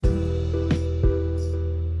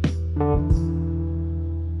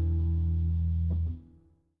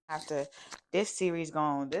After this series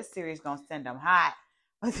gonna send them hot.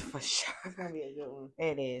 For sure. It's gonna be a good one.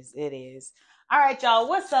 It is. All right, y'all.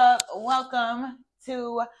 What's up? Welcome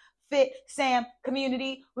to Fit Sam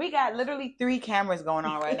Community. We got literally 3 cameras going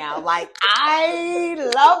on right now. Like,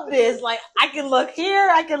 I love this. Like, I can look here,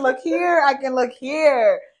 I can look here, I can look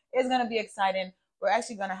here. It's gonna be exciting. We're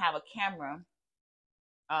actually gonna have a camera.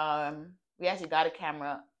 We actually got a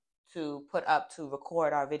camera to put up to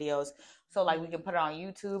record our videos. So like we can put it on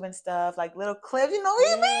YouTube and stuff, like little clips, you know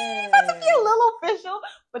what I mean? About to be a little official.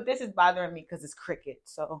 But this is bothering me because it's cricket.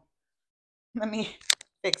 So let me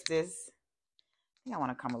fix this. I think I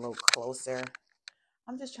want to come a little closer.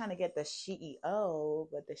 I'm just trying to get the CEO,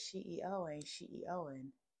 but the CEO ain't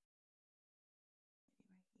CEOing.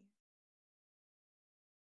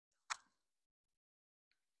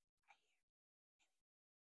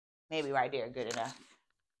 Maybe right there, good enough.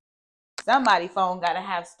 Somebody's phone gotta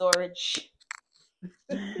have storage.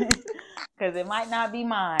 Because it might not be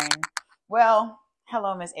mine. Well,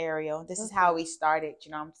 hello, Miss Ariel. This is how we started,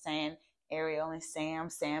 you know what I'm saying? Ariel and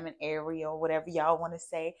Sam and Ariel, whatever y'all want to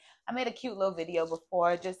say. I made a cute little video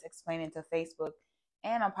before just explaining to Facebook,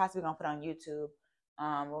 and I'm possibly going to put on YouTube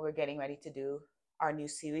when we're getting ready to do our new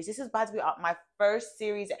series. This is about to be my first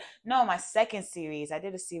series. No, my second series. I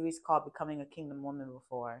did a series called Becoming a Kingdom Woman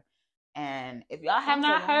before. And if y'all have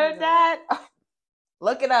not heard that,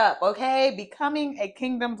 look it up, okay? Becoming a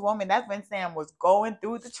Kingdom Woman. That's when Sam was going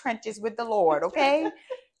through the trenches with the Lord, okay?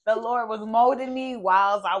 The Lord was molding me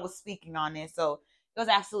while I was speaking on it. So it was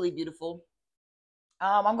absolutely beautiful.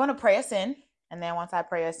 I'm going to pray us in. And then once I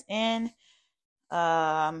pray us in,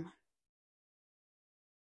 let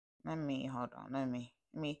me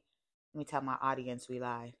tell my audience we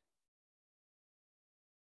live.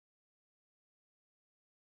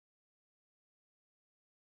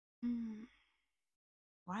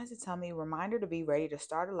 Why does it tell me reminder to be ready to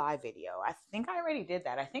start a live video? I think I already did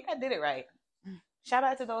that. I think I did it right. Shout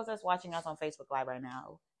out to those that's watching us on Facebook Live right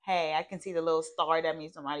now. Hey, I can see the little star. That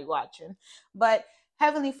means somebody watching. But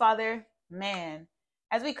Heavenly Father, man,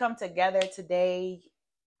 as we come together today,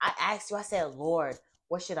 I asked you, I said, Lord,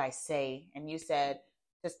 what should I say? And you said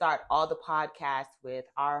to start all the podcasts with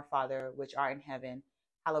Our Father, which art in heaven.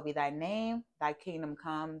 Hallowed be thy name, thy kingdom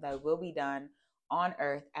come, thy will be done on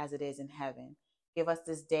earth as it is in heaven. Give us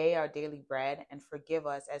this day our daily bread, and forgive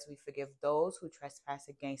us as we forgive those who trespass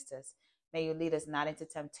against us. May you lead us not into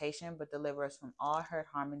temptation, but deliver us from all hurt,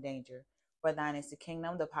 harm, and danger. For thine is the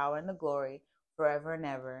kingdom, the power, and the glory, forever and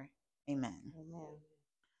ever. Amen. Amen.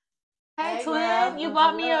 Hey, twin, girl. You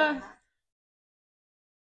bought me a...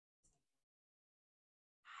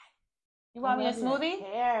 You bought me a smoothie?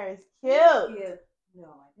 Hair is cute. No,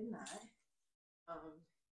 I did not.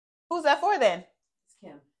 Who's that for then? It's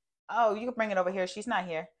Kim. Oh, you can bring it over here. She's not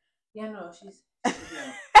here. Yeah, no, she's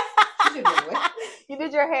You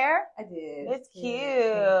did your hair? I did. It's cute.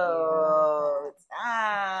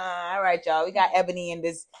 All right, y'all. We got Ebony in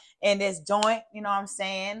this joint. You know what I'm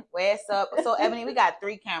saying? Where's up? So Ebony, we got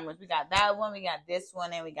 3 cameras. We got that one, we got this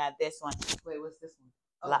one, and we got this one. Wait, what's this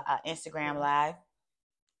one? Instagram Live.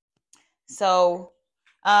 So,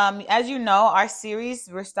 as you know, our series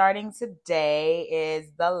we're starting today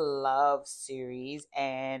is the Love series,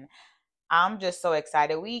 and I'm just so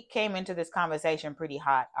excited. We came into this conversation pretty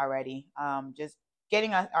hot already. Just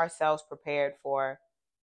getting ourselves prepared for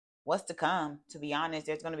what's to come. To be honest,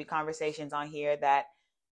 there's going to be conversations on here that,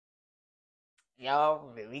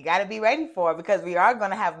 we got to be ready for, because we are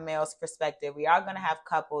going to have male's perspective. We are going to have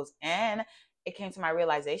couples. And it came to my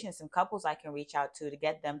realization, some couples I can reach out to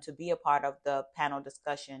get them to be a part of the panel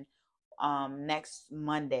discussion next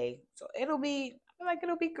Monday. So it'll be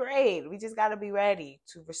great. We just got to be ready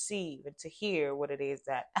to receive and to hear what it is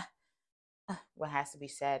that what has to be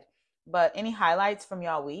said. But any highlights from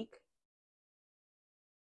y'all week?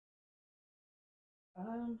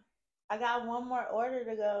 I got one more order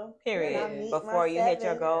to go. Period. Before you hit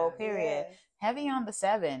your goal. Period. Yeah. Heavy on the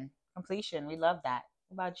 7 completion. We love that.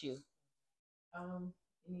 What about you?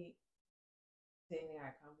 Anything I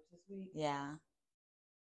accomplished this week? Yeah.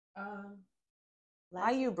 Why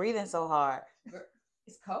are you breathing so hard?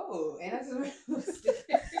 It's cold, and I just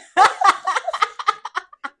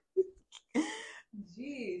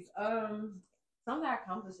jeez. Something I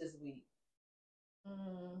accomplished this week.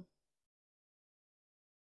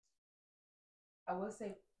 I would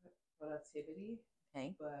say productivity,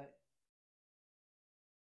 okay, but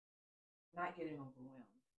not getting overwhelmed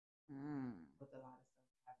with a lot of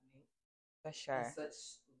stuff happening. For sure. In such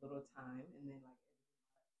little time, and then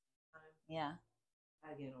time. Yeah.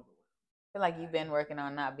 Not getting overwhelmed. I feel like you've been working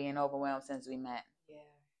on not being overwhelmed since we met. Yeah.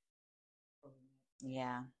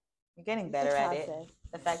 Yeah. You're getting It's better a at it. process.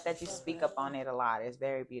 The fact that you speak up on it a lot is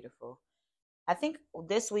very beautiful. I think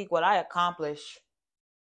this week what I accomplished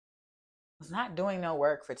was not doing no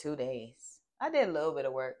work for 2 days. I did a little bit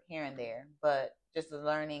of work here and there, but just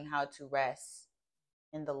learning how to rest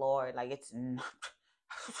in the Lord. Like it's not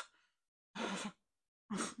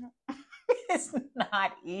it's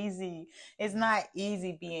not easy. It's not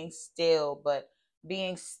easy being still, but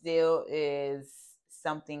being still is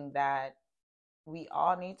something that we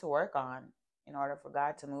all need to work on in order for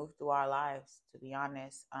God to move through our lives, to be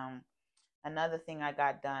honest. Another thing I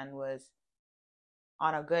got done was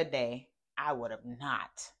on a good day, I would have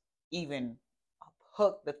not even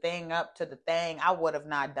hooked the thing up to the thing. I would have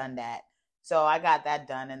not done that. So I got that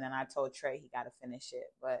done, and then I told Trey he got to finish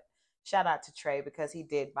it. But shout out to Trey because he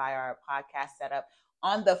did buy our podcast setup.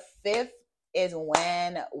 On the 5th is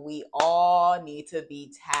when we all need to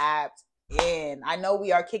be tapped in. I know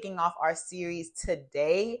we are kicking off our series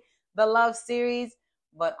today, the Love series,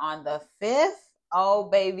 but on the 5th, oh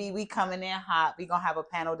baby, we coming in hot. We gonna have a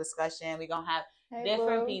panel discussion. We gonna have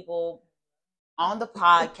different people on the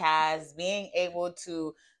podcast being able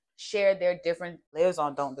to share their different lives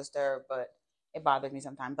on Don't Disturb, but it bothers me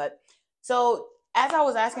sometimes. But so as I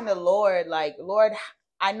was asking the Lord, like, Lord,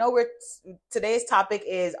 I know today's topic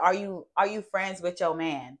is are you friends with your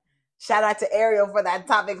man? Shout out to Ariel for that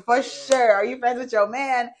topic for sure. Are you friends with your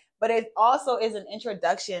man? But it also is an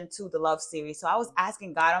introduction to the Love series. So I was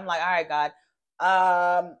asking God, I'm like, all right,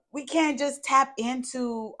 God, we can't just tap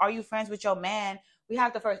into are you friends with your man? We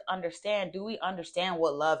have to first understand, do we understand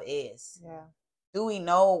what love is? Yeah. Do we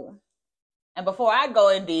know? And before I go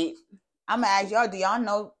in deep, I'm going to ask y'all, do y'all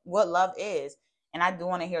know what love is? And I do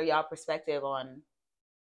want to hear y'all perspective on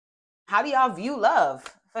how do y'all view love?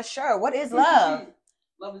 For sure. What is love?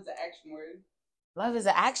 Love is an action word. Love is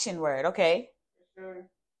an action word. Okay. For sure.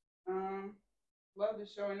 Love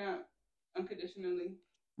is showing up unconditionally.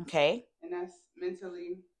 Okay. And that's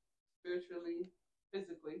mentally, spiritually,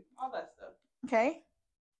 physically, all that stuff. Okay.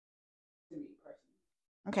 To me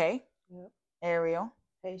personally. Okay. Yep. Ariel.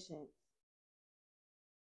 Patience.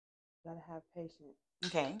 Gotta have patience.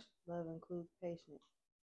 Okay. Love includes patience.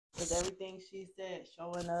 Because everything she said,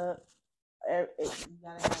 showing up, you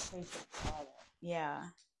gotta have patience for all that. Yeah.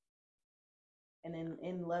 And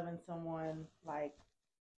in loving someone, like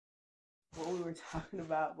what we were talking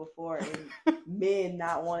about before, and men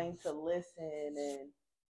not wanting to listen, and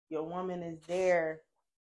your woman is there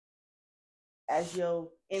as your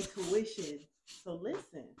intuition to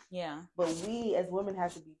listen. Yeah. But we as women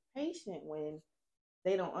have to be patient when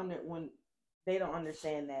they don't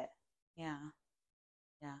understand that. Yeah.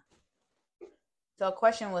 Yeah. So a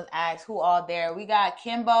question was asked, who all there? We got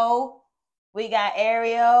Kimbo, we got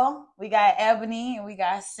Ariel, we got Ebony, and we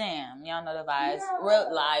got Sam. Y'all know the vibes. Yeah.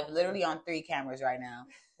 We're live, literally on 3 cameras right now.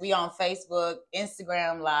 We on Facebook,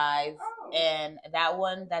 Instagram Live, and that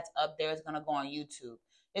one that's up there is gonna go on YouTube.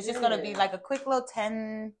 It's just gonna be like a quick little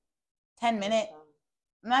 10 minute,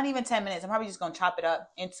 not even 10 minutes. I'm probably just gonna chop it up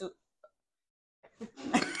into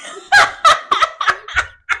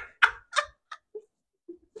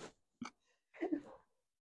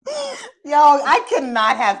Yo, I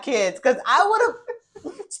cannot have kids because I would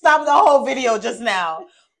have stopped the whole video just now.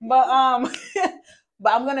 But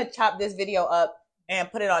but I'm gonna chop this video up and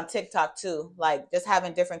put it on TikTok too, like just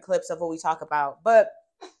having different clips of what we talk about. But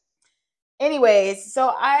anyways,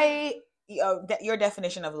 so your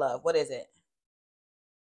definition of love, what is it?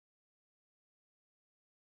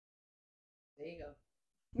 There you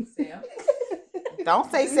go, Sam. Don't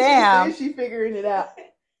say Sam. She figuring it out.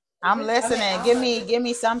 I'm listening. Give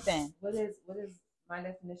me something. What is my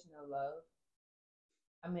definition of love?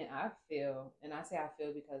 I mean, I feel, and I say I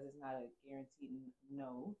feel because it's not a guaranteed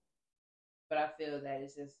no, but I feel that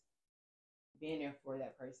it's just being there for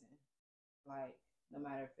that person. Like, no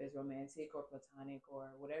matter if it's romantic or platonic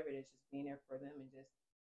or whatever it is, just being there for them and just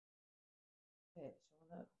showing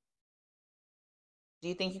up. Do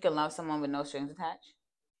you think you can love someone with no strings attached?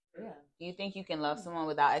 Yeah. Do you think you can love someone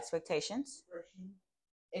without expectations?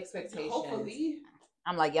 Expectations. Hopefully.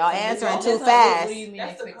 I'm like, y'all answering too fast. What do you mean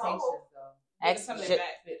expectations,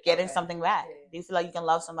 though? Getting something back. Yeah. Do you feel like you can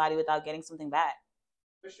love somebody without getting something back?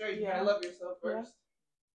 For sure, you gotta love yourself first.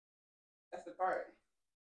 Yeah. That's the part.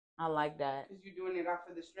 I like that. Because you're doing it off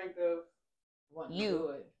of the strength of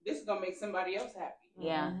you. This is gonna make somebody else happy.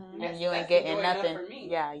 Yeah, Mm-hmm. and you ain't getting nothing. For me.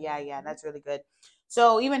 Yeah. That's really good.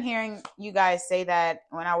 So even hearing you guys say that,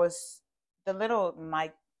 when I was, the little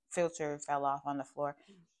mic filter fell off on the floor.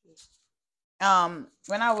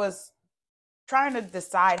 When I was trying to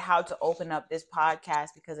decide how to open up this podcast,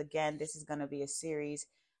 because again, this is going to be a series,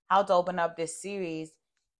 how to open up this series,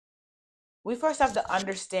 we first have to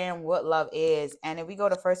understand what love is. And if we go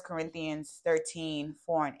to 1 Corinthians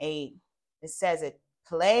 13:4 and 8, it says it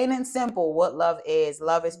plain and simple what love is.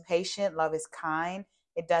 Love is patient, love is kind,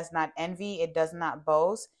 it does not envy, it does not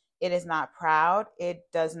boast, it is not proud, it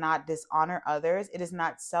does not dishonor others, it is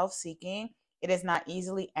not self-seeking, it is not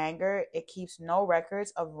easily angered, it keeps no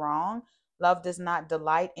records of wrong. Love does not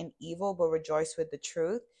delight in evil, but rejoice with the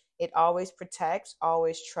truth. It always protects,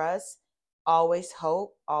 always trusts, always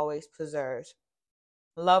hope, always preserves.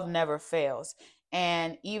 Love never fails.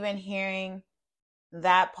 And even hearing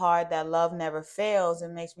that part, that love never fails, it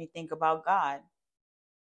makes me think about God.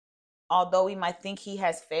 Although we might think he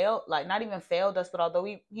has failed, like not even failed us, but although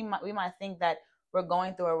we might think that we're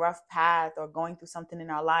going through a rough path or going through something in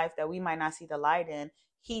our life that we might not see the light in,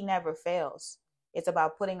 he never fails. It's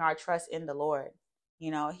about putting our trust in the Lord.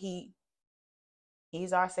 You know,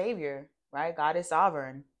 he's our savior, right? God is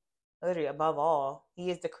sovereign, literally above all.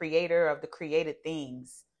 He is the creator of the created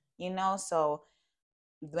things, you know? So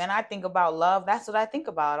when I think about love, that's what I think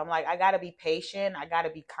about. I'm like, I got to be patient. I got to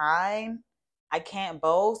be kind. I can't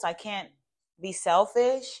boast. I can't be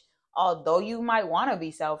selfish. Although you might want to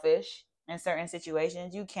be selfish in certain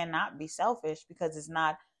situations, you cannot be selfish because it's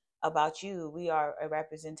not about you. We are a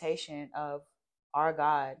representation of our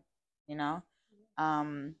God, you know?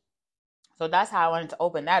 Um, so that's how I wanted to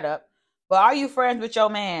open that up. But are you friends with your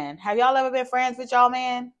man? Have y'all ever been friends with y'all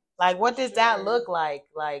man? Like, what does that look like?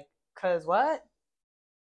 Like, cause what?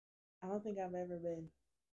 I don't think I've ever been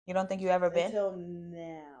You don't think you ever been? until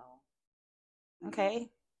now. Okay.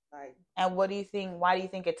 Like, And what do you think? Why do you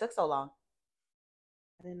think it took so long?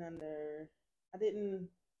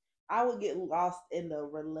 I would get lost in the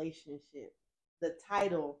relationship, the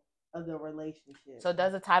title of the relationship. So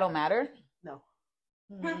does the title matter? No.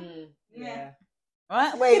 Yeah.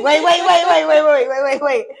 What? Wait.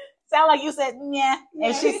 Sound like you said yeah,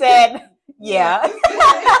 and she said yeah. This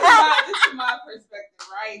is my perspective,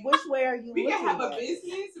 right? Which way are you? We can have a at?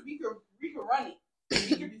 business, we can run it,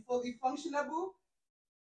 we can be fully functionable,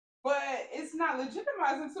 but it's not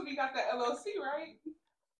legitimized until we got the LLC, right?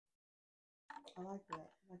 I like that.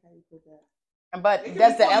 I like how you put that. But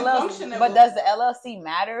does the LLC? But does the LLC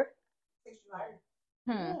matter? It takes you higher.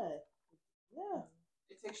 Yeah.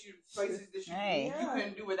 It takes you places that you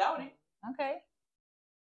couldn't do without it. Okay.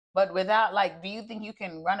 But without, like, do you think you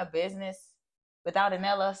can run a business without an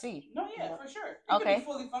LLC? No, yeah, for sure. It can be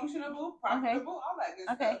fully functionable, profitable, all that good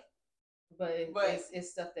stuff. But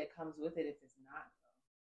it's stuff that comes with it if it's not.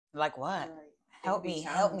 Like what? Right. Help me.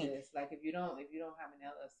 Like if you don't have an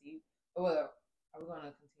LLC, well, are we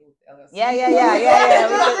gonna continue with the LLC? Yeah.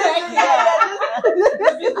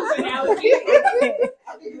 Business analogy.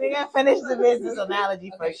 We're gonna finish the business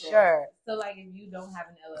analogy for sure. So, like, if you don't have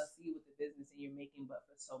an LLC with the business and you're making but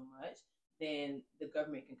for so much, then the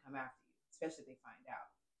government can come after you, especially if they find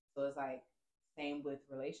out. So it's like same with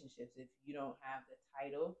relationships. If you don't have the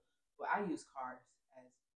title, well, I use cars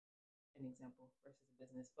as an example versus a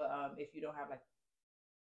business, but if you don't have like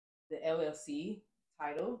the LLC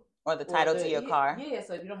title or the title to your car,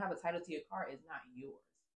 so if you don't have a title to your car, it's not yours.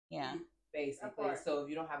 Yeah. Basically, so if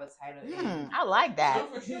you don't have a title, I like that.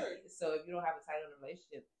 For sure. So if you don't have a title in a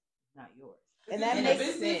relationship, it's not yours. And that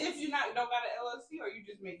makes sense. If you don't got an LLC, or you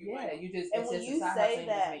just making money. You just. And when you say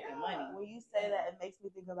that, money. When you say that, it makes me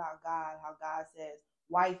think about God. How God says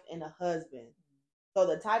wife and a husband. So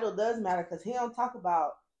the title does matter because He don't talk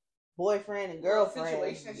about boyfriend and girlfriend.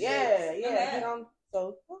 Situationship. Yeah.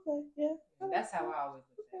 So That's how I always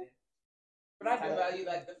look at it. But I do value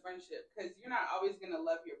like the friendship because you're not always gonna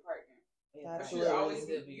love your partner. Yeah, but you're gonna need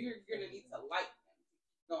to like them to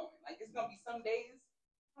keep going. Like it's gonna be some days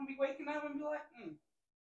I'm gonna be waking up and be like, I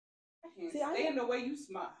can't stand the way you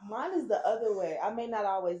smile. Mine is the other way. I may not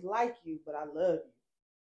always like you, but I love you.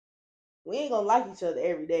 We ain't gonna like each other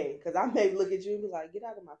every day because I may look at you and be like, get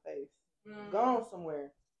out of my face. Go on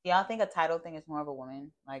somewhere. Y'all think a title thing is more of a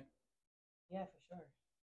woman? Like, yeah, for sure.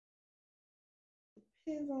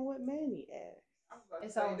 Depends on what man he asks.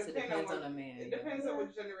 It always depends on a man. It depends on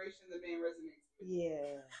what generation the man resonates with.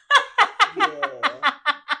 Yeah.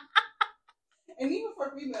 And even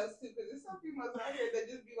for females too, because there's some females out here that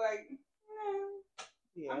just be like,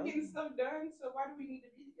 I'm getting stuff done, so why do we need to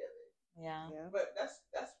be together? Yeah. But that's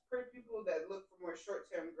for people that look for more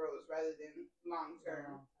short-term growth rather than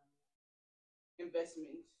long-term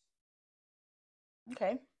investments.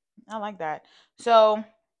 Okay, I like that. So,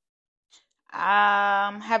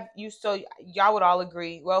 y'all would all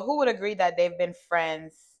agree? Well, who would agree that they've been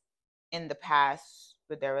friends in the past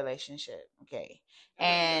with their relationship? Okay,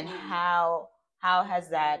 and how has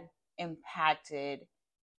that impacted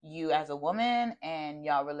you as a woman and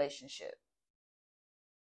y'all relationship?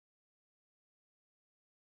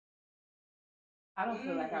 I don't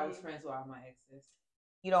feel like I was friends with all my exes.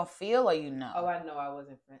 You don't feel, or you know? Oh, I know I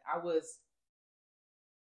wasn't friends. I was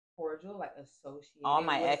cordial, like associated. All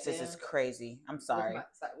my with exes them. is crazy. I'm sorry.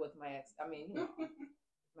 With my ex, I mean,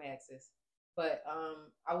 my exes. But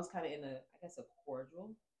I was kind of in a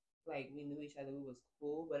cordial. Like we knew each other, we was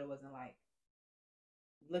cool, but it wasn't like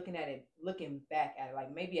looking back at it.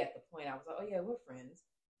 Like maybe at the point I was like, oh yeah, we're friends.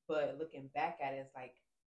 But looking back at it, it's like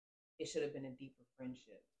it should have been a deeper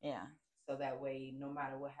friendship. Yeah. So that way, no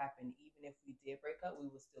matter what happened, even if we did break up, we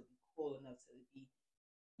would still be cool enough to be,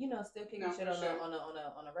 still kicking shit on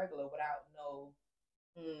a regular without no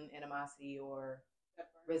animosity or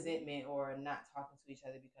resentment or not talking to each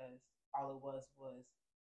other because all it was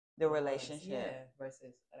the relationship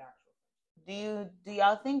versus an actual friendship. Do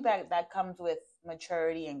y'all think that comes with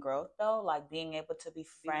maturity and growth though, like being able to be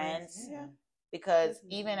friends? Yeah. Because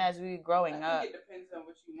even as we were growing up, it depends on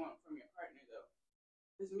what you want from your partner though.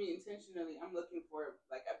 Because me intentionally, I'm looking for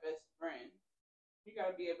like a best friend. You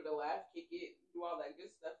gotta be able to laugh, kick it, do all that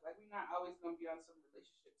good stuff. Like we're not always gonna be on some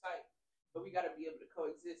relationship type, but we gotta be able to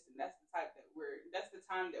coexist, and that's the time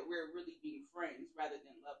that we're really being friends rather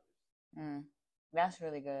than lovers. That's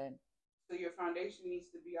really good. So your foundation needs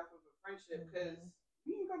to be off of a friendship because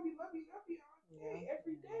you ain't gonna be lovey all day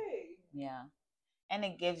every day. Yeah, and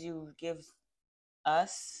it gives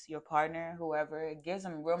us, your partner, whoever, it gives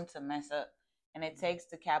them room to mess up, and it takes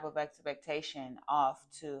the cap of expectation off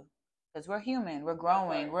too, because we're human, we're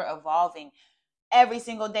growing, we're evolving every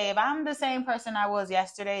single day. If I'm the same person I was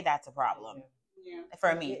yesterday, that's a problem. Yeah.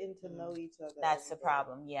 For me, getting to know each other, that's a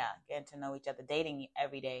problem. Yeah, getting to know each other, dating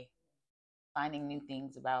every day, finding new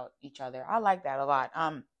things about each other. I like that a lot.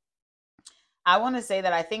 I want to say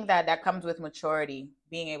that I think that comes with maturity,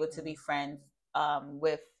 being able to be friends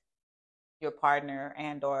with your partner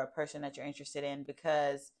and or a person that you're interested in,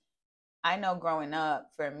 because I know growing up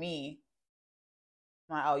for me,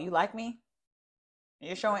 I'm like, oh, you like me?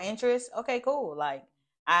 You're showing interest? Okay, cool. Like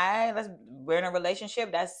we're in a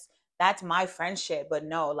relationship. That's my friendship. But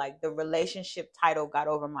no, like the relationship title got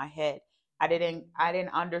over my head. I didn't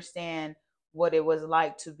understand what it was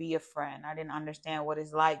like to be a friend. I didn't understand what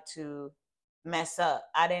it's like to mess up.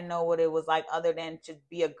 I didn't know what it was like other than to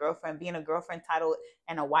be a girlfriend. Being a girlfriend title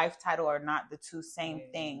and a wife title are not the two same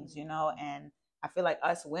things, and I feel like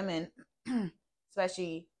us women,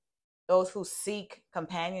 especially those who seek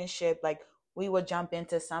companionship, like we would jump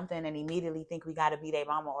into something and immediately think we got to be their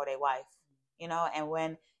mama or their wife, and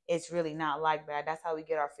when it's really not like that. That's how we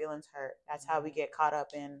get our feelings hurt. That's how we get caught up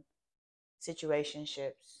in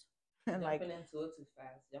situationships. Jumping into it too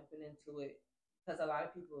fast, because a lot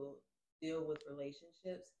of people deal with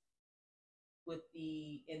relationships with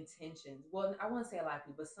the intentions. Well, I won't say a lot of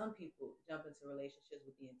people, but some people jump into relationships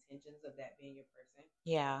with the intentions of that being your person.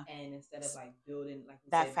 Yeah. And instead of like building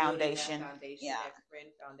that foundation, that friend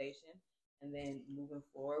foundation, and then moving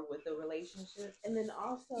forward with the relationship, and then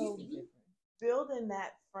also building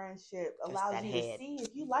that friendship allows you to see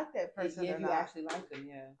if you like that person or not. You actually like them.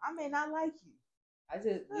 Yeah. I may not like you.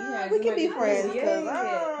 We can be friends because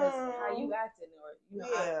how you acting,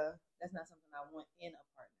 or that's not something I want in a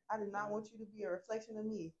partner. I do not want you to be a reflection of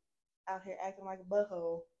me out here acting like a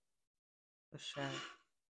butthole. For sure.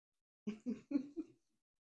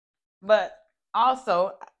 But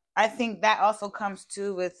also, I think that also comes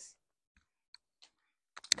too with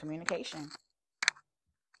communication.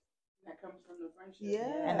 That comes from the friendship.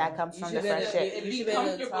 Yeah. And that comes from the friendship.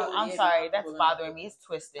 I'm sorry, that's bothering me. It's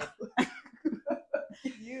twisted.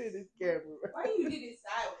 You this camera. Why you did it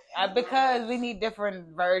sideways? Because we need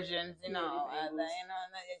different versions, just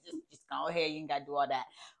go ahead. You ain't gotta do all that.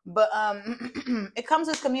 But it comes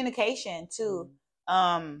with communication too.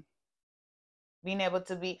 Being able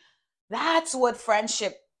to be. That's what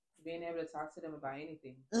friendship. Being able to talk to them about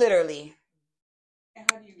anything. Literally. And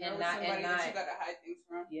how do you go with somebody that you gotta hide things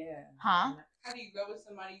from? Yeah. Huh? How do you go with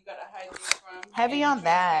somebody you gotta hide things from? Heavy on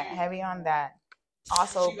that.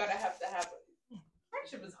 Also, you gotta have to have.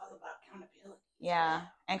 Friendship is all about accountability. Yeah,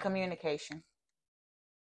 and communication.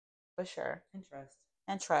 For sure.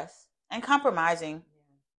 And trust. And compromising.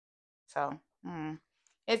 Yeah. So,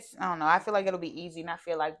 it's, I don't know, I feel like it'll be easy, not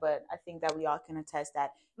feel like, but I think that we all can attest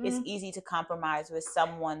that it's easy to compromise with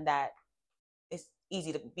someone that is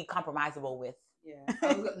easy to be compromisable with. Yeah.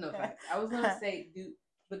 I was going to say,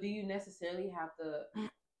 do you necessarily have to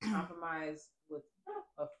compromise with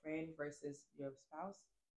a friend versus your spouse?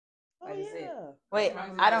 Like Wait,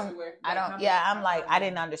 I don't. Yeah, I'm like, I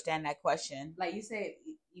didn't understand that question. Like you said,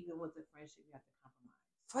 even with the friendship, you have to compromise.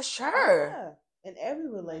 For sure. In every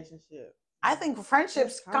relationship. I think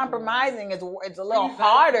friendships compromising is a little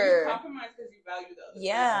harder. You compromise because you value the other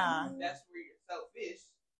person. That's where you're selfish.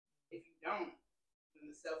 If you don't,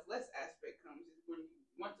 selfless aspect comes is when you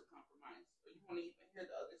want to compromise, or you want to even hear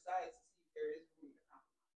the other side to see if there is room to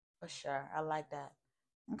compromise. For sure. I like that.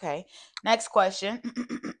 Okay. Next question.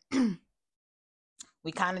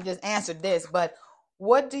 We kind of just answered this, but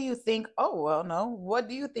what do you think? Oh, well, no. What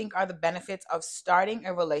do you think are the benefits of starting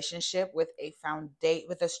a relationship with a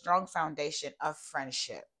strong foundation of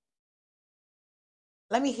friendship?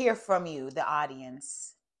 Let me hear from you, the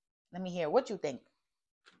audience. Let me hear what you think.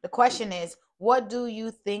 The question is, what do you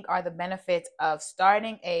think are the benefits of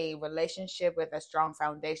starting a relationship with a strong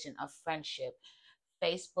foundation of friendship?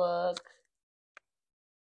 Facebook,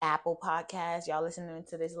 Apple Podcasts, y'all listening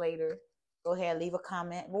to this later, go ahead, leave a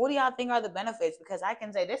comment. But what do y'all think are the benefits? Because I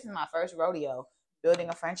can say this is my first rodeo building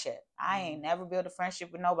a friendship. I ain't never built a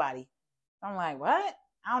friendship with nobody. I'm like, what?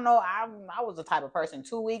 I don't know. I was the type of person,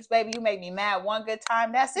 2 weeks, baby, you make me mad one good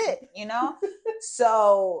time, that's it,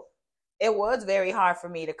 So it was very hard for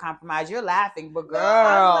me to compromise. You're laughing, but girl,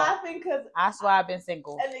 I'm laughing because that's why I've been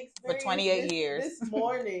single for 28 years. This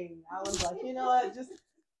morning, I was like, you know what?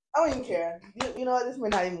 I don't even care. You know what? This may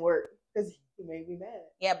not even work because he made me mad.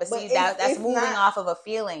 Yeah, but see, that's moving off of a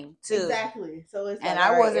feeling too. Exactly. So it's and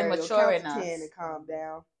I wasn't mature enough. 10 and calm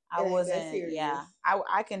down. I wasn't. Yeah,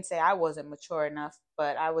 I can say I wasn't mature enough,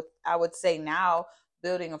 but I would say now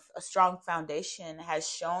building a strong foundation has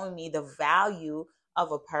shown me the value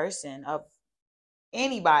of a person, of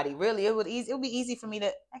anybody. Really, it would be easy for me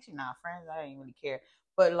to actually not friends. I didn't really care,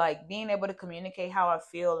 but like being able to communicate how I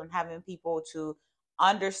feel and having people to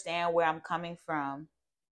understand where I'm coming from.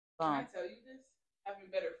 Can I tell you this?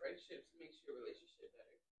 Having better friendships makes your relationship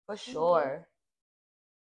better. For sure.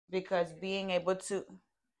 Because being able to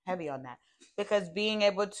heavy on that. Because being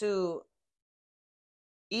able to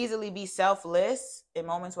easily be selfless in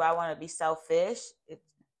moments where I want to be selfish, it's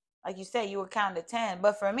like you said, you were counting to 10.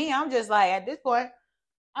 But for me, I'm just like, at this point,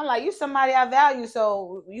 I'm like, you somebody I value,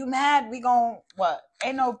 so you mad? We gon' what?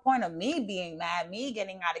 Ain't no point of me being mad, me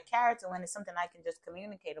getting out of character when it's something I can just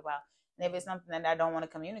communicate about. And if it's something that I don't want to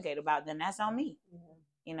communicate about, then that's on me.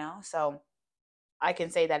 Mm-hmm. So I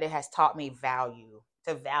can say that it has taught me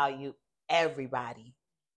to value everybody.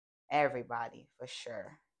 Everybody, for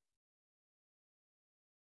sure.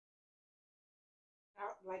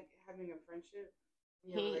 Like having a friendship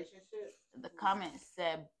in your relationship? The comment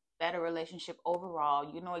said, better relationship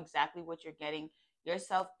overall. You know exactly what you're getting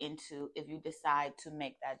yourself into if you decide to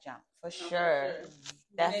make that jump. For sure.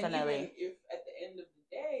 Definitely. And even if at the end of the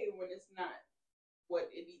day, when it's not what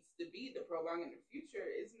it needs to be to prolong in the future,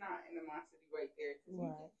 it's not animosity right there.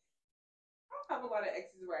 Right. I don't have a lot of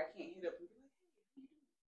exes where I can't hit up and be like, hey,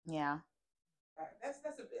 yeah. That's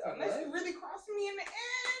a bit. Unless you really cross me in the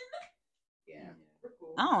end. Yeah.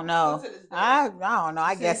 Cool. I don't know. I don't know.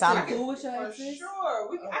 I guess I'm cool with your for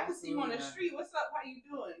sure. I can see you on the street. What's up? How you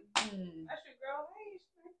doing? That's your girl. Hey.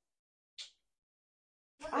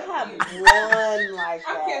 I have one like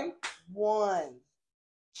that. Okay. One.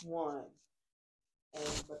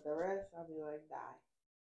 But the rest, I'll be like, die.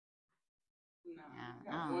 No,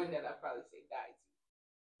 I got one that I probably say die to.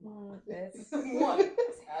 That's one.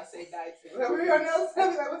 I say die to. Everyone else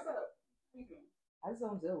tell me like, what's up? I just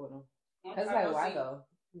don't deal with them. That's like, why though?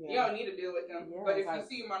 Yeah. You don't need to deal with them. Yeah, but if you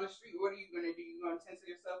see them on the street, what are you going to do? You going to tensor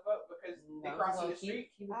yourself up because they crossing the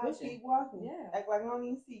street? Keep walking. Yeah. Act like I don't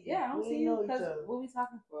even see you. Yeah, I don't see you because what we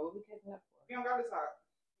talking for? What we catching up for? You don't got to talk.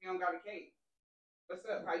 You don't got a cake. What's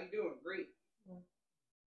up? How you doing? Great. I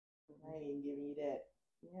ain't even giving you that.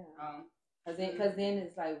 Yeah. Cause then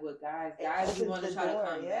it's like with guys you want to try to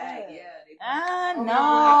come back. Yeah. No.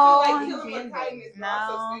 I feel like killing with kindness, but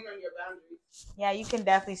also stand on your boundaries. Yeah, you can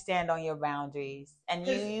definitely stand on your boundaries, and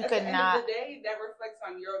you could not. At the end of the day, that reflects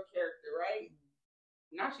on your character, right?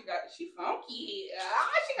 Now she funky.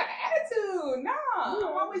 She got an attitude. No,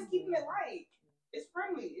 I'm always keeping it light. It's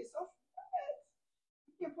friendly. It's so fun.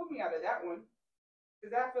 You can't put me out of that one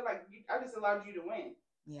because I feel like I just allowed you to win.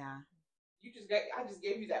 Yeah. I just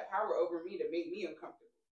gave you that power over me to make me uncomfortable.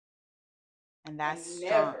 And that's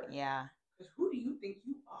strong. Yeah. Because who do you think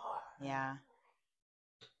you are? Yeah.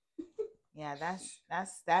 Yeah, that's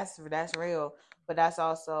real. But that's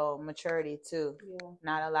also maturity too. Yeah.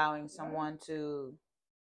 Not allowing someone to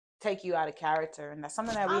take you out of character. And that's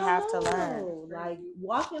something that we have to learn. Like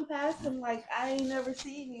walking past him like I ain't never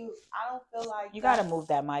seen you. I don't feel like you gotta move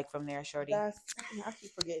that mic from there, shorty. I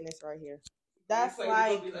keep forgetting this right here. That's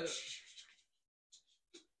like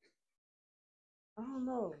I don't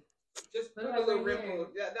know. Just put a little ripple.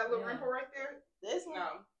 That little ripple right there. This one? No.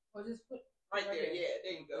 Or just put right there. Yeah,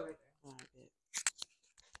 there you go. Right.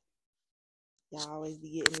 Y'all always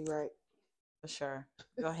be getting me right. For sure.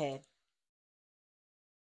 Go ahead.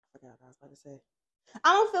 I forgot what I was about to say.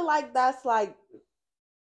 I don't feel like that's like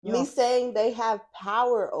Me saying they have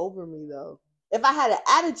power over me, though. If I had an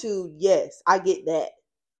attitude, yes, I get that.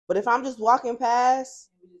 But if I'm just walking past,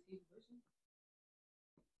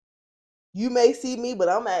 you may see me, but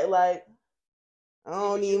I'm at like, I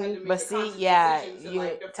don't even. But see, yeah,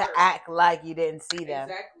 to act like you didn't see them.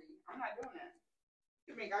 Exactly. I'm not doing that.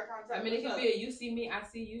 You make eye contact. I mean, it could be a you see me, I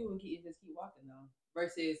see you, and just keep walking though.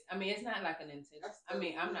 Versus, I mean, it's not like an intention. I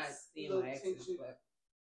mean, I'm not seeing my exes, but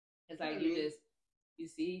it's like you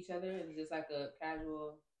see each other, and it's just like a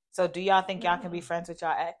casual. So, do y'all think y'all can be friends with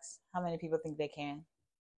y'all ex? How many people think they can?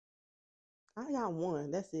 I got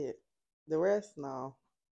one. That's it. The rest, no.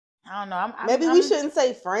 I don't know. Maybe we shouldn't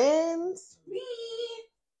say friends.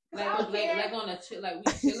 Like on a chill, like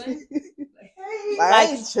we chilling. I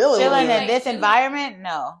ain't chilling in this environment.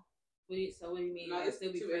 No. So what do you mean? Like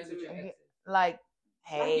still be friends with your exes? Like,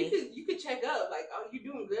 hey, like you could check up. Like, oh, you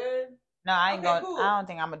doing good? No, I ain't going. Cool. I don't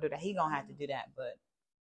think I'm gonna do that. He gonna have to do that, but.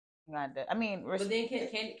 I mean, but then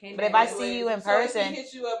can but if I see you in person, if he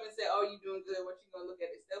hit you up and say, "Oh, you doing good?" What you gonna look at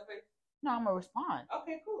his still face? No, I'm gonna respond.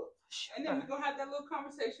 Okay, cool. Sure. And then we're gonna have that little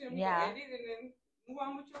conversation. Yeah. End it and then move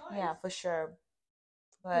on with your life. Yeah, for sure.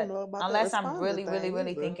 But unless I'm really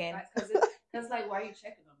thinking, because like, why are you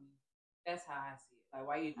checking on me? That's how I see it. Like,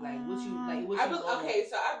 why you okay,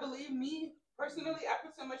 so I believe me personally. I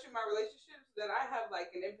put so much in my relationships that I have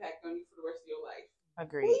like an impact on you for the rest of your life.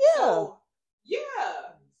 Agreed. Well,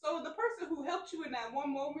 yeah. So the person who helped you in that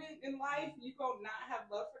one moment in life, you gonna not have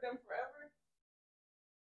love for them forever?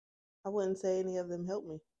 I wouldn't say any of them helped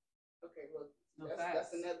me. Okay, well,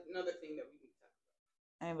 that's another thing that we need to talk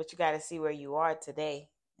about. I mean, but you got to see where you are today.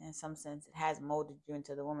 In some sense, it has molded you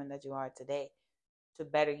into the woman that you are today to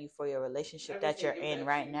better you for your relationship that you're in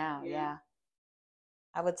right now. Yeah.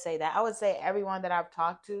 I would say that. I would say everyone that I've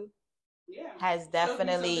talked to has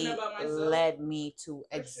definitely led me to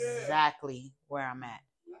exactly where I'm at.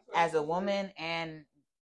 As a woman and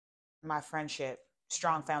my friendship,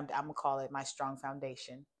 I'm gonna call it my strong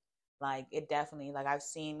foundation. Like it definitely, like I've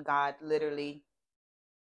seen God literally.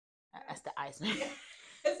 That's the Iceman.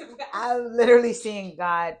 I've literally seen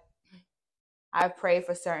God. I pray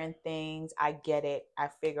for certain things. I get it. I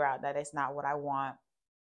figure out that it's not what I want.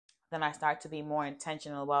 Then I start to be more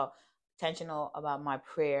intentional about my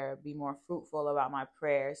prayer, be more fruitful about my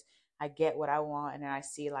prayers. I get what I want, and then I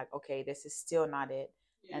see like, okay, this is still not it.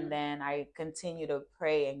 Yeah. And then I continue to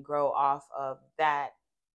pray and grow off of that.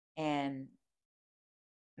 And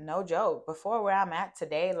no joke, before where I'm at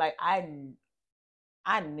today, like I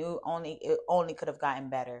knew it only could have gotten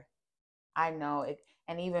better. I know it,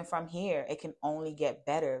 and even from here, it can only get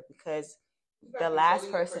better because the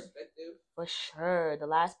last person, for sure, the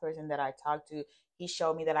last person that I talked to, he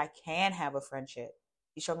showed me that I can have a friendship.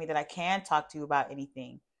 He showed me that I can talk to you about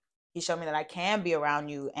anything. He showed me that I can be around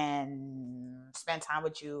you and spend time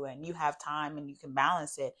with you, and you have time and you can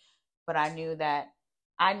balance it. But I knew that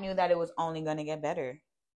it was only going to get better.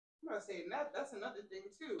 I'm not saying that's another thing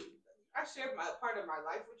too. I shared my part of my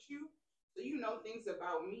life with you, so you know things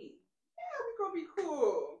about me. Yeah, we're gonna be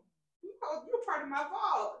cool. You're part of my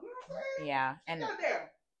vault. You know what I'm saying? Yeah, and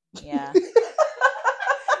there. Yeah.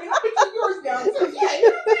 And I can keep yours down too. Yeah, you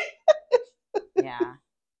know what I'm saying? Yeah.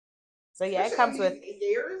 So yeah, it comes with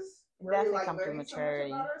years. Definitely comes with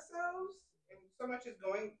maturity. So much about ourselves, and so much is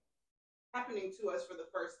happening to us for the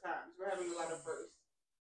first times. We're having a lot of firsts.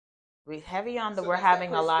 We're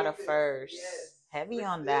having a lot of firsts. Yes. Heavy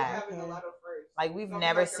on that. Having a lot of firsts. Like we've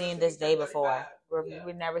never seen this day before.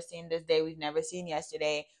 We've never seen this day. We've never seen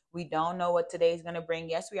yesterday. We don't know what today's gonna bring.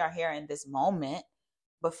 Yes, we are here in this moment,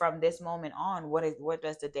 but from this moment on, what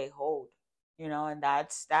does the day hold? You know, and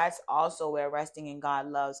that's also where resting in God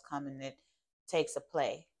loves come and it takes a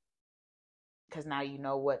play. Because now you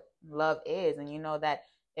know what love is, and you know that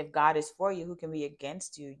if God is for you, who can be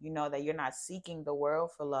against you? You know that you're not seeking the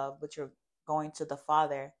world for love, but you're going to the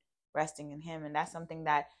Father, resting in Him. And that's something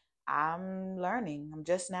that I'm learning. I'm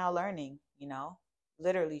just now learning, you know,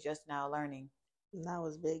 literally just now learning. And I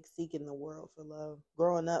was big seeking the world for love.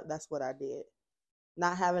 Growing up, that's what I did.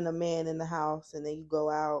 Not having a man in the house, and then you go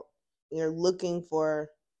out and you're looking for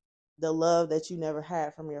the love that you never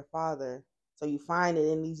had from your father. So you find it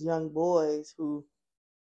in these young boys who,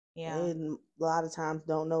 a lot of times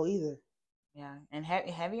don't know either. Yeah, and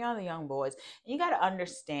heavy on the young boys. And you got to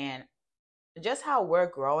understand just how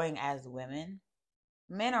we're growing as women.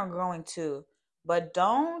 Men are growing too. But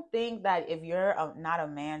don't think that if you're not a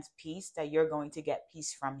man's piece, that you're going to get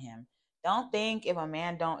peace from him. Don't think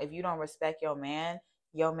if you don't respect your man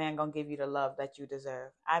gonna give you the love that you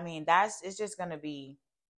deserve. I mean, it's just gonna be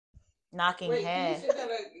knocking head.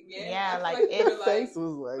 Yeah, like if face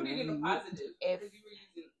was like put it in a positive. If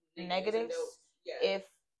negatives,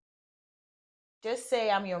 just say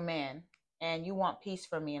I'm your man and you want peace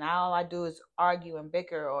from me, and all I do is argue and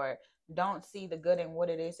bicker or don't see the good in what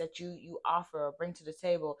it is that you offer or bring to the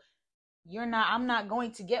table. I'm not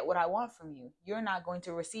going to get what I want from you. You're not going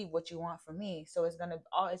to receive what you want from me. So it's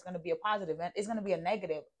gonna be a positive, and it's gonna be a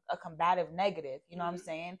negative, a combative negative. You know what I'm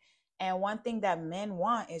saying? And one thing that men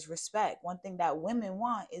want is respect. One thing that women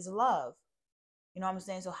want is love. You know what I'm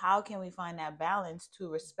saying? So how can we find that balance to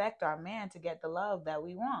respect our man to get the love that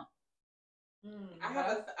we want? I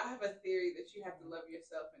have a theory that you have to love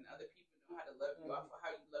yourself, and other people know how to love you off of how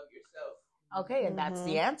you love yourself. Okay, and that's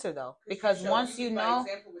the answer though, because once you know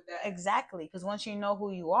exactly, because once you know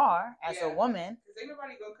who you are as a woman, because ain't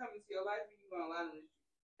nobody gonna come into your life and you gonna allow them.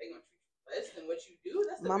 They gonna treat you less than what you do.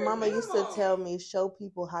 That's my mama used to tell me, show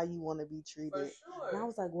people how you want to be treated. For sure. And I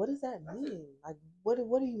was like, what does that mean? Like, what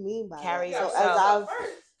do you mean by carry that? yourself.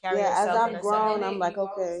 So as I've grown, I'm like,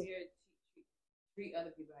 okay. Treat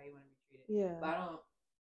other people how you want to be treated. Yeah. But I don't.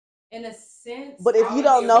 In a sense. But if you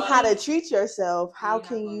don't know how to treat yourself, how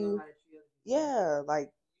can you? Yeah, like.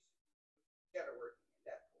 You gotta work at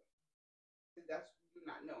that point. That's you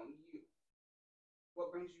not knowing you.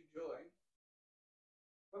 What brings you joy?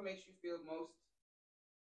 What makes you feel most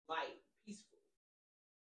light, peaceful?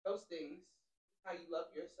 Those things. How you love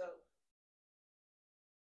yourself.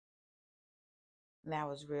 That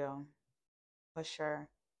was real, for sure.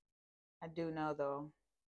 I do know though.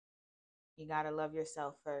 You gotta love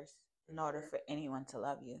yourself first in order for anyone to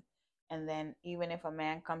love you. And then even if a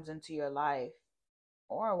man comes into your life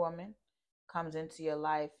or a woman comes into your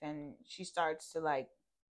life and she starts to like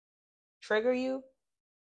trigger you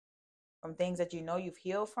from things that you know you've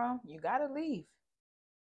healed from, you gotta leave.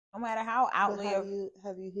 No matter how outly have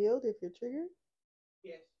you healed if you're triggered?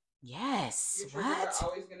 Yes. Yes. Your triggers are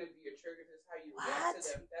always gonna be your triggers. It's how you react to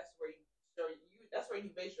them. That's where you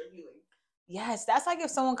base your healing. Yes, that's like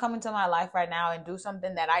if someone come into my life right now and do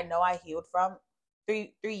something that I know I healed from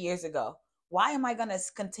 3 years ago. Why am I going to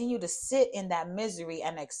continue to sit in that misery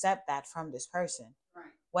and accept that from this person? Right.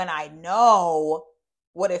 When I know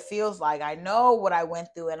what it feels like, I know what I went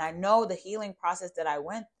through, and I know the healing process that I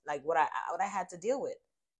went, like what I had to deal with.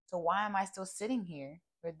 So why am I still sitting here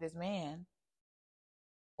with this man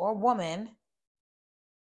or woman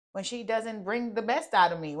when she doesn't bring the best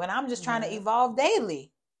out of me, when I'm just trying to evolve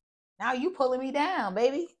daily? Now you pulling me down,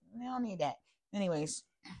 baby. I don't need that. Anyways,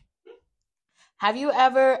 have you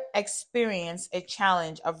ever experienced a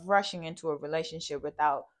challenge of rushing into a relationship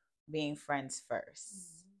without being friends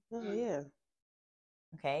first? Oh yeah.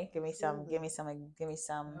 Okay, give me some. No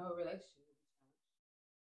relationship.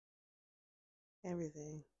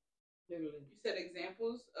 Everything. Literally. You said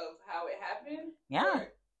examples of how it happened? Yeah. Or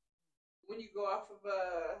when you go off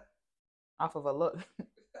of a look.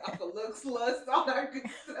 Off of looks, lust, all that good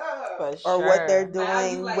stuff. For sure. Or what they're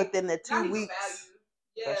doing within the 2 weeks.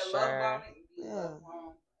 Yeah, for love sure. bombing. Yeah. Love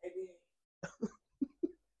bomb, baby.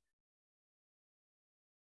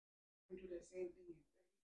 We do the same thing.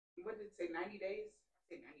 What did it say? 90 days?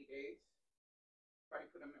 I say 90 days. Probably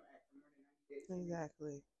put them in act for more than 90 days.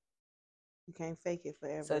 Exactly. You can't fake it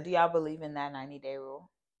forever. So do y'all believe in that 90-day rule?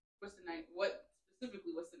 What's the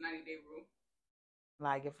 90-day rule?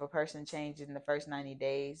 Like if a person changes in the first 90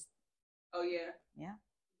 days. Oh yeah. Yeah.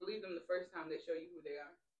 Believe them the first time they show you who they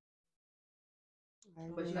are.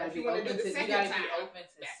 But you gotta be open to see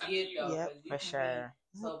it though. Yep. For sure.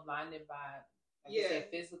 So blinded by like you said,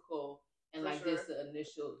 physical and like just the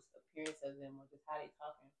initial appearance of them or just how they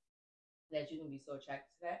talking, that you can be so attracted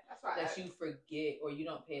to that you forget or you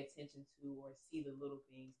don't pay attention to or see the little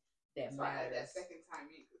things that matter. That second time,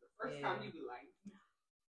 because the first time you be like,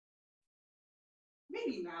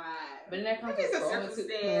 maybe not. But then that comes with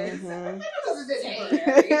circumstance.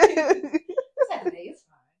 Saturday, it's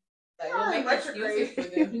fine. Like we'll make excuses for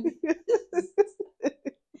them.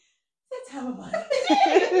 That time of month.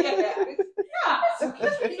 It's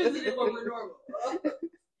okay. When we're normal.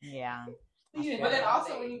 Yeah. But then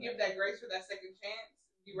also when you give that grace for that second chance,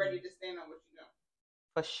 be ready to stand on what you know.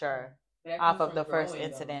 For sure. Off of the first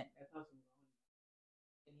incident. That comes from growing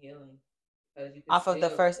and healing. Off of the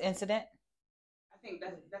first incident? I think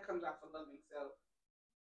that comes off of loving self.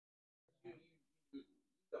 You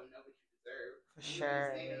don't know what you deserve. For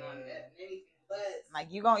sure. Standing on that and anything less. Like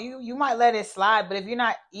you might let it slide, but if you're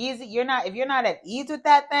not at ease with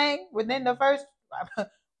that thing within the first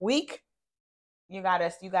week, you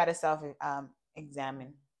gotta self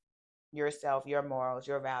examine yourself, your morals,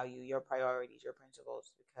 your value, your priorities, your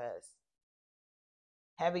principles, because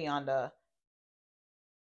heavy on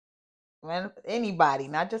when anybody,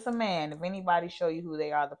 not just a man, if anybody show you who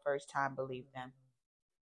they are the first time, believe them.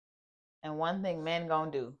 And one thing men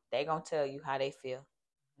gonna do, they gonna tell you how they feel.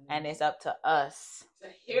 And it's up to us to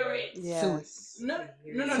hear it. Yes. No. To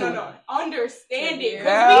Understand it. hear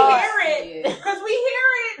Because it. we hear it. Yeah. Because we hear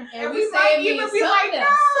it. And we we say might it even means be like, something no,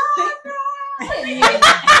 else. no. We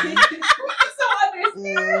so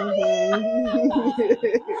understand.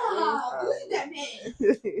 Believe that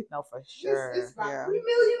man. No, for sure. It's about Yeah. 3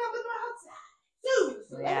 million of them outside. Dude,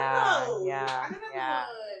 so Yeah, let 'em know. yeah, Find another yeah. one.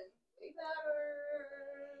 They better.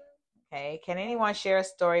 Okay. Can anyone share a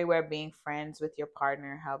story where being friends with your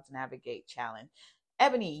partner helped navigate challenge?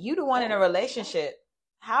 Ebony, you the one in a relationship.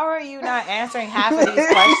 How are you not answering half of these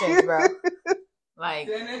questions, bro? Like,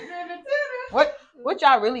 what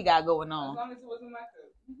y'all really got going As on? long as it wasn't my cup.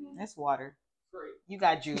 That's water. Great. You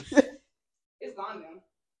got juice. It's gone now.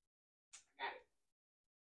 Got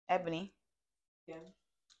Ebony. Yeah.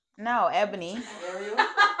 No, Ebony. Ariel?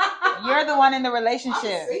 You're the one in the it.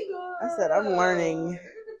 relationship. I'm single. I said I'm learning.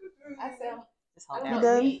 I said, Just I hold don't that.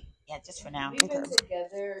 know. done? Yeah, just for now. We've been Okay.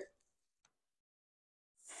 together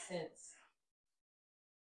since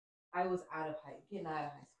I was getting out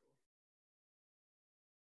of high school.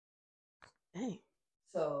 Dang.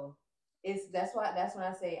 So that's when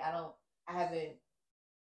I say I don't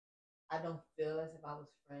feel as if I was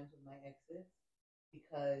friends with my exes,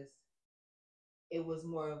 because it was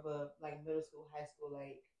more of a like middle school, high school,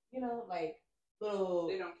 like, like little.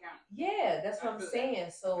 They don't count. Yeah, that's what I I'm feel that. saying. I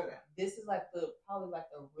So feel that. this is like probably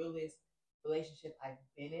the realest relationship I've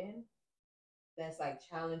been in. That's like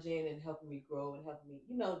challenging and helping me grow and helping me,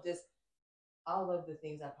 just all of the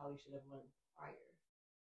things I probably should have learned prior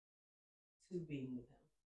to being with him.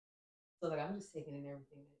 So like I'm just taking in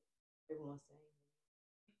everything that everyone's saying.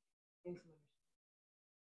 Thanks so much.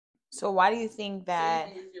 So why do you think So that?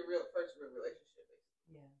 you think it's your first real relationship?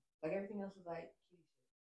 Yeah, like everything else was like kitty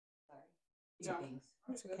shit. Sorry, No. things.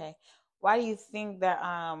 It's okay. Why do you think that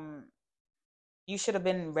you should have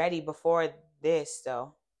been ready before this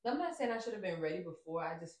though? I'm not saying I should have been ready before.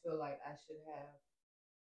 I just feel like I should have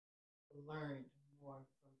learned more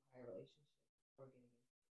from prior relationships before getting into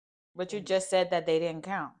it. But you just said that they didn't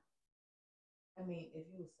count. I mean, if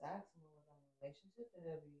you was to ask someone about a relationship,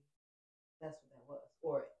 then that's what that was.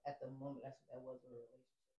 Or at the moment, that's what that was, a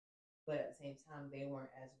relationship. But at the same time, they weren't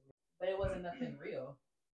as real. But it wasn't nothing real,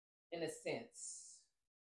 in a sense,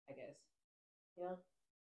 I guess. Yeah.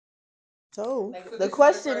 So Like, So the this is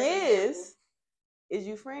question your first is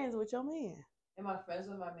you friends with your man? am I friends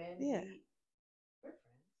with my man? Yeah. We're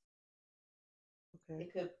friends. Okay.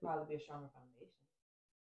 It could probably be a stronger foundation.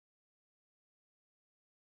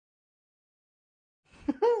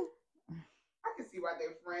 I can see why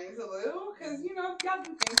they're friends a little, because y'all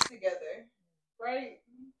do things together, right?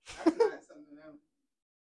 That's not something else.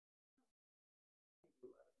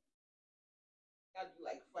 Y'all do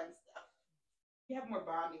like fun stuff. You have more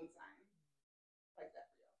bonding time, like that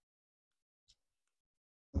for y'all.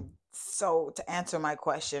 So to answer my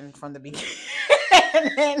question from the beginning,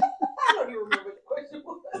 I don't even remember what the question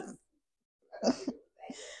was.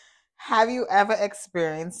 have you ever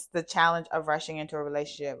experienced the challenge of rushing into a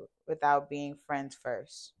relationship without being friends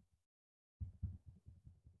first?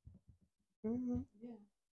 Mm-hmm. Yeah.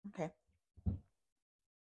 Okay.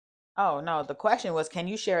 Oh no, the question was, can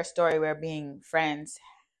you share a story where being friends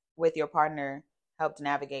with your partner helped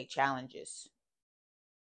navigate challenges?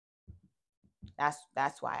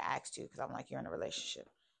 That's why I asked you, because I'm like, you're in a relationship.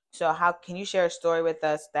 So how can you share a story with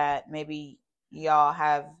us that maybe y'all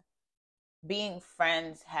have being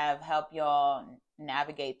friends have helped y'all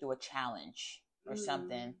navigate through a challenge or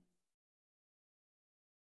something?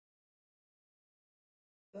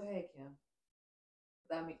 Go ahead, Kim.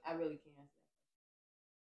 I mean, I really can't.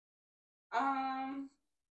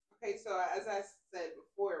 Okay, so as I said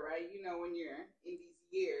before, right? When you're in these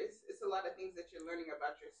years, it's a lot of things that you're learning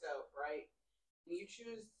about yourself, right? And you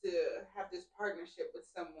choose to have this partnership with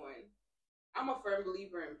someone. I'm a firm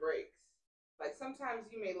believer in breaks. Like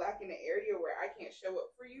sometimes you may lack in an area where I can't show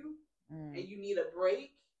up for you, and you need a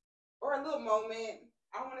break or a little moment.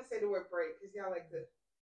 I don't want to say the word break because y'all like to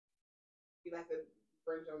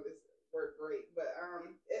bring on this word break, but I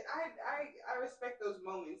respect those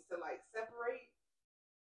moments to like separate,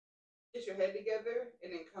 get your head together,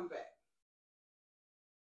 and then come back.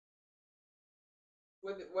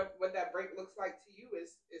 What that break looks like to you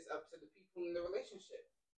is up to the people in the relationship.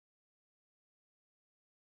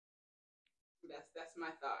 That's my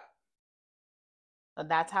thought. So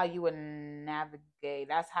that's how you would navigate.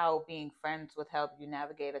 That's how being friends would help you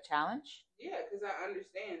navigate a challenge. Yeah, because I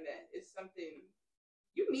understand that it's something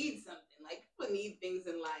you need. Something like people need things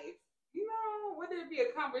in life. Whether it be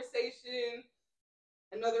a conversation,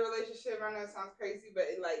 another relationship. I know it sounds crazy, but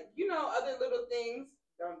other little things.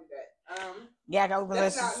 Don't do that. Yeah, I got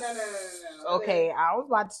that's not. No. okay. I was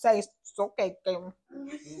about to say it's okay, Kim.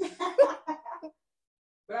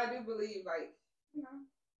 But I do believe, like, you know,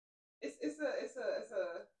 it's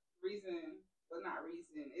a reason, well, not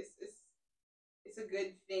reason. It's a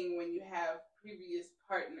good thing when you have previous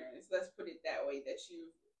partners. Let's put it that way, that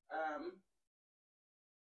you've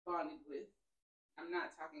bonded with. I'm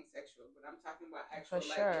not talking sexual, but I'm talking about actual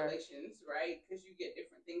life relations, right? Because you get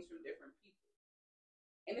different things from different people.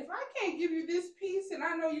 And if I can't give you this piece, and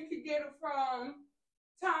I know you could get it from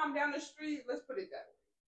Tom down the street, let's put it that way.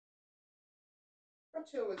 I'll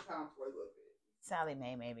chill with Tom for a little bit. Sally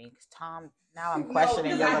Mae, maybe, because Tom. Now I'm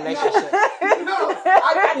questioning your relationship.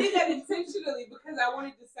 I did that intentionally because I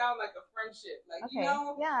wanted to sound like a friendship, like, Okay. you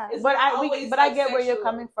know. Yeah, it's but not I always but I like get where you're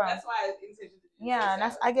sexual. coming from. That's why I intentionally.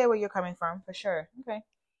 Yeah, I get where you're coming from for sure. Okay.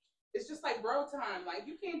 It's just like bro time. Like,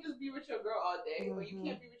 you can't just be with your girl all day, or you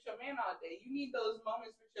can't be with your man all day. You need those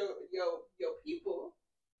moments with your people,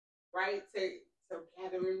 right? To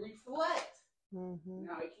gather and reflect.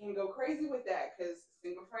 Now it can't go crazy with that because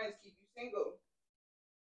single friends keep you single.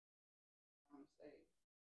 I'm saying,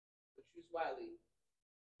 but choose wisely.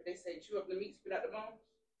 But they say chew up the meat, spit out the bones.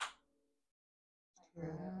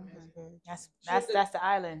 That's the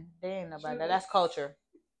island. They ain't about that. That's culture.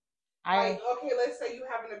 Like, okay, let's say you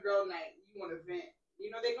having a girl night. You want to vent. You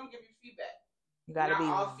know, they're going to give you feedback. You got to be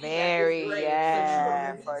very,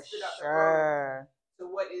 for sure. So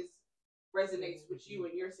what resonates with you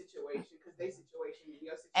in your situation, because their situation in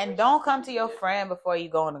your situation. And don't come to your friend before you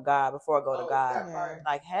go to God, before go to God.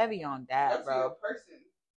 Like, heavy on that, bro. Go to your person.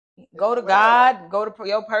 Go to God, go to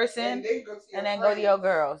your person, and then go to your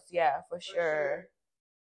girls. Yeah, for sure.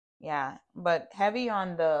 Yeah, but heavy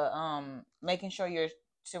on the making sure you're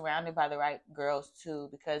surrounded by the right girls too,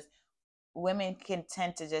 because women can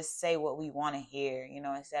tend to just say what we want to hear, you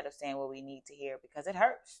know, instead of saying what we need to hear, because it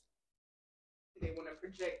hurts. They want to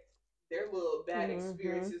project their little bad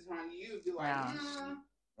experiences on you. Be like,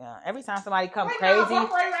 yeah. Every time somebody comes crazy,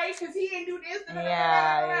 right, because he ain't do this.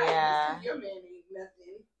 Yeah. Your man ain't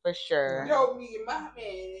nothing. For sure. Yo, me and my man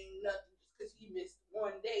ain't nothing just because he missed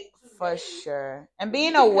one day, 2 days. For sure. And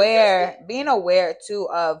being aware too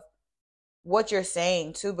of what you're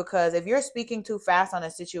saying too, because if you're speaking too fast on a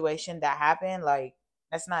situation that happened, like,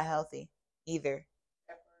 that's not healthy either.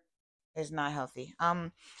 It's not healthy.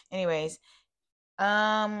 Anyways,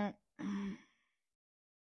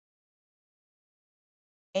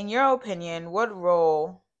 in your opinion, what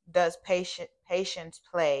role does patience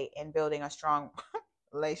play in building a strong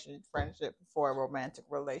friendship before a romantic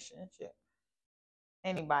relationship?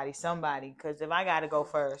 Anybody, somebody, because if I gotta go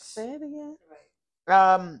first. Say it again.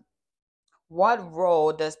 What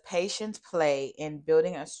role does patience play in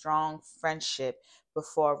building a strong friendship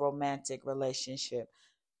before a romantic relationship?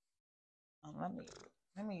 Let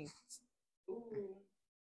me. Ooh.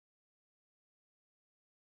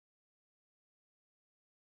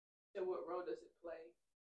 So what role does it play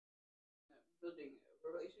in building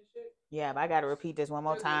a relationship? Yeah, but I gotta repeat this one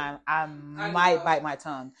more time. I might bite my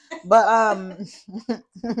tongue. But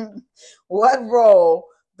what role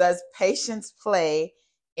does patience play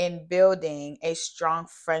in building a strong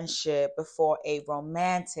friendship before a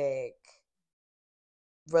romantic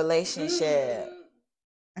relationship?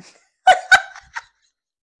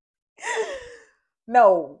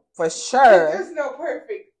 No, for sure. There's no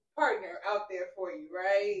perfect partner out there for you,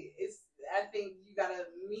 right? I think you gotta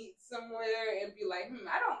meet somewhere and be like,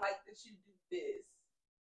 I don't like that you do this.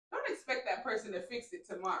 Don't expect that person to fix it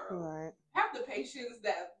tomorrow. Right. Have the patience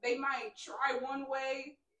that they might try one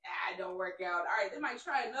way, it don't work out. All right, they might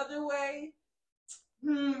try another way.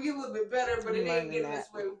 Be a little bit better, but it ain't getting this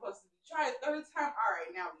way we're supposed to be. Try a third time. All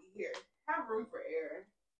right, now we here. Have room for error.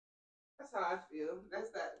 That's how I feel.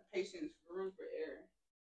 That's that patience, room for error.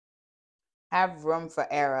 Have room for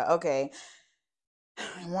error. Okay.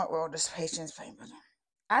 What role does patience play?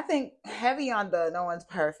 I think heavy on the no one's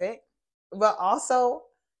perfect, but also,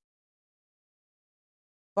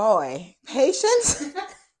 boy, patience.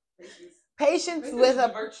 Patience with a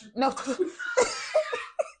virtue. No.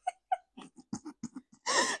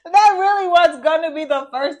 That really was gonna be the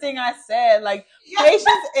first thing I said. Like,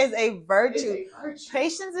 patience is a virtue.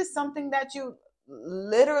 Patience is something that you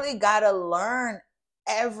literally gotta learn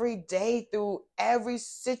every day through every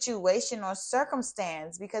situation or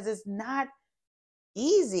circumstance, because it's not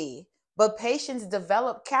easy. But patience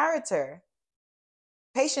develop character.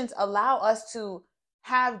 Patience allow us to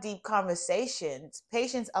have deep conversations.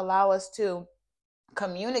 Patience allow us to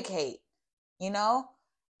communicate, you know?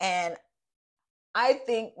 And I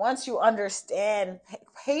think once you understand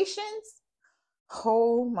patience,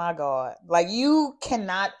 oh my God, like, you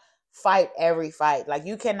cannot fight every fight. Like,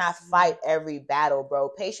 you cannot fight every battle, bro.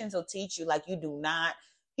 Patience will teach you. Like, you do not.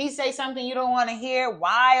 He say something you don't want to hear.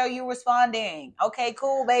 Why are you responding? Okay,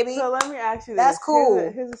 cool, baby. So let me ask you this. That's cool.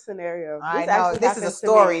 Here's a scenario. I know. This is a happens to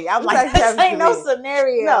story. me. I'm This like, actually this happens ain't to no me.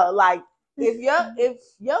 scenario. No, like if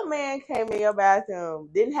your man came in your bathroom,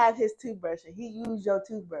 didn't have his toothbrush, and he used your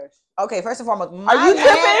toothbrush. Okay, first and foremost, Are you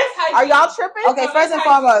tripping? Are y'all tripping? Okay, first and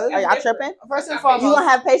foremost, Are y'all tripping? First and You foremost, gonna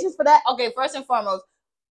have patience for that? okay, first and foremost,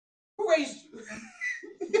 Who raised you?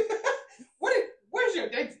 Where's your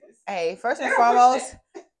dentist? hey, first and They don't push foremost,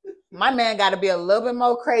 my man got to be a little bit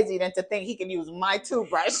more crazy than to think he can use my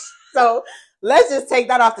toothbrush. So let's just take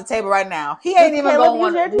that off the table right now. He ain't even Caleb going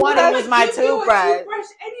use to your want to toothbrush? use my Give you a toothbrush. toothbrush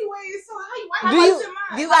anyway, so why Do waste you- your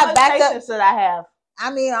mind? do you How got much backup? patience should I have?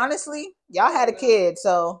 I mean, honestly, y'all had a kid,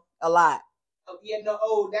 so a lot. Oh, yeah,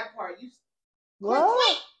 no, that part. You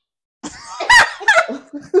What?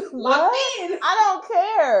 locked What? in. I don't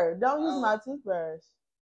care. Don't use my toothbrush.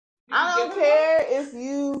 I don't care if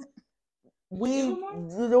we give him one?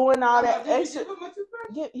 doing all Did that you extra. give him a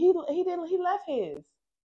toothbrush? He left his.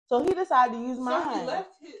 So he decided to use So mine. he left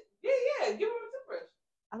his. Yeah, give him a toothbrush.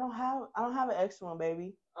 I don't have an extra one,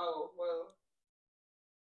 baby. Oh, well.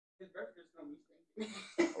 His breath is gonna be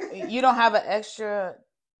stinky. You don't have an extra.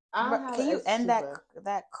 I don't have Can an you extra end that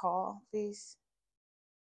toothbrush. call, please?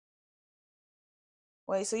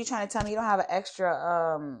 Wait, so you trying to tell me you don't have an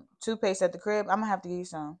extra toothpaste at the crib? I'm gonna have to give you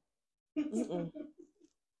some. Mm-mm.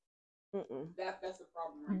 That's a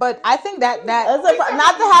problem. Right But there. I think that Not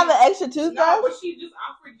to have an extra toothbrush. No, but she just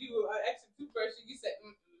offered you an extra toothbrush and you said,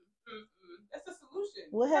 That's the solution.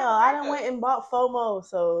 Well, hell, I done went and bought FOMO,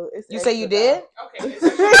 so it's. You say you extra did? now. Okay. It's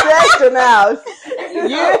extra now.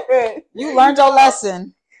 You learned your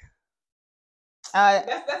lesson. That's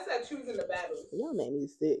that choosing the battles. Y'all made me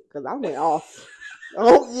sick because I went off.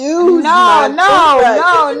 Don't use No, my toothbrush.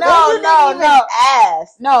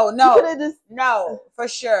 No, You could have just no, for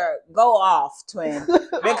sure. Go off, twin. However,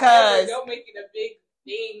 Because don't make it a big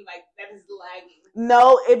thing like that is lagging.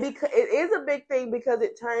 no. It is a big thing because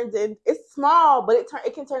it turns in. It's small, but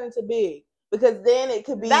it can turn into big because then it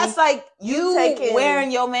could be. that's like you taking- wearing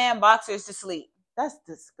your man boxers to sleep. That's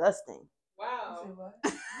disgusting. Wow.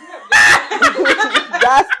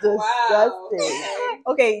 That's Wow. disgusting.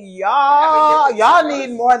 Okay, y'all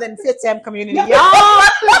need more than Fit Sam community. Y'all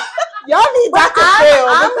need Dr. Phil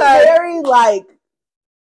I'm because very like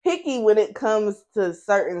picky when it comes to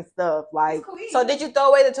certain stuff. Like so did you throw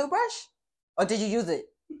away the toothbrush? Or did you use it?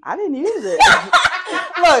 I didn't use it.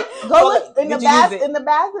 Look, Go look in did the you use it? in the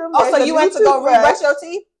bathroom. Oh, there's so a you new went to go toothbrush. rebrush your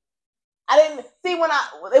teeth? I didn't see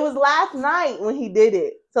it was last night when he did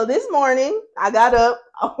it. So this morning I got up,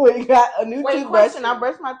 I went and got a new toothbrush question. and I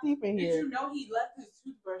brushed my teeth in Did here. you know he left his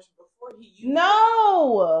toothbrush before he used it?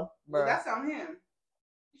 No. Well, that's on him.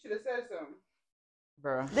 You should have said something.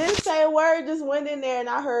 Bro. Didn't say a word, just went in there and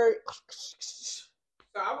I heard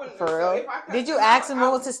So I wouldn't. For so real? if I cut Did you him ask out, him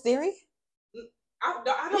what was his theory? I don't.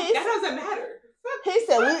 That doesn't matter. Fuck- he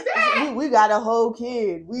said fuck that. we got a whole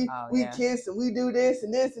kid. We yeah. kiss and we do this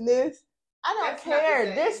and this and this. I don't That's not the care.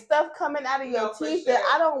 same. There's stuff coming out of your No, for teeth that sure.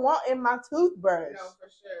 I don't want in my toothbrush. No, for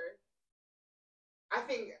sure. I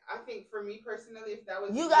think for me personally, if that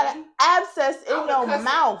was You me, got an abscess I in would've your cussed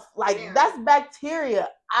mouth. Like, Damn. that's bacteria.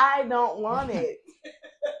 I don't want it.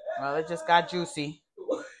 Well, it just got juicy.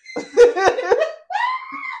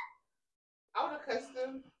 I would have cussed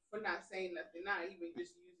him for not saying nothing, not even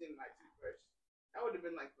just using my toothbrush. That would have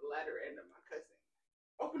been like the latter end of my cussing.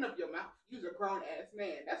 Open up your mouth. You're a grown ass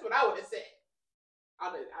man. That's what I would have said.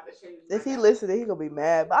 I'd have changed. If he listening, he gonna be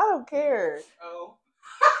mad, but I don't care. Oh.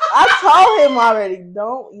 I told him already,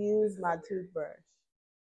 don't use my toothbrush.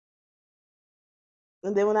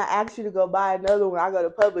 And then when I ask you to go buy another one, I go to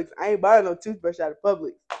Publix. I ain't buying no toothbrush out of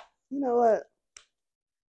Publix. You know what?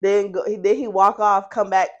 Then he walk off, come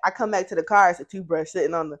back. I come back to the car. It's a toothbrush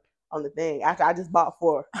sitting on the thing after I just bought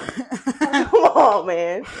 4. Come on,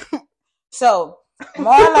 man. So,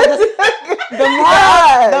 moral of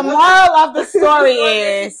the moral of the story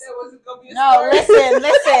is no. Listen.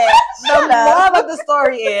 The moral of the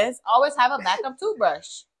story is always have a backup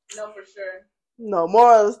toothbrush. No, for sure. No,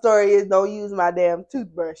 moral of the story is don't use my damn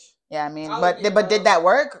toothbrush. Yeah, I mean, I'll but give but up. did that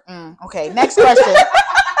work? Okay, next question.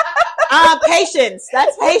 Patience.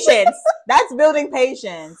 That's patience. That's building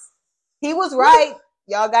patience. He was right.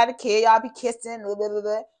 Y'all got a kid. Y'all be kissing, blah, blah, blah,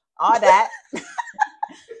 blah, all that.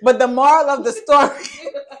 But the moral of the story,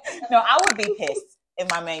 no, I would be pissed if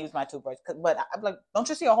my man used my toothbrush. But I'm like, don't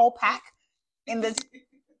you see a whole pack in this?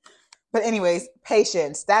 But anyways,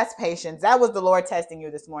 patience. That's patience. That was the Lord testing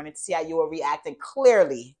you this morning to see how you were reacting.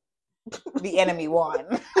 Clearly, the enemy won.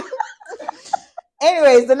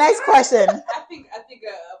 Anyways, the next question. I think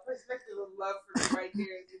a perspective of love for me right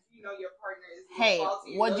there is if you know your partner is a little Hey,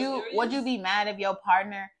 faulty in would those you areas. be mad if your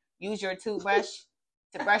partner used your toothbrush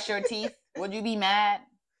to brush your teeth? Would you be mad?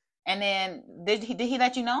 And then did he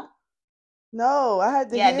let you know? No, I had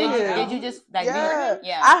to Yeah, hear him. did you just like Yeah,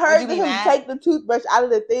 yeah? I Would heard you be him mad? take the toothbrush out of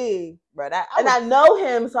the thing, Bro, I know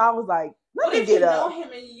him, so I was like, "Let What me if you get know up."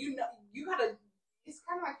 him and you gotta? It's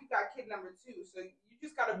kind of like you got kid number 2, so you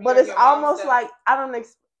just gotta be. But on it's your mom's almost stuff. like I don't.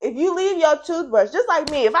 If you leave your toothbrush, just like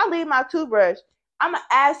me, if I leave my toothbrush, I'm gonna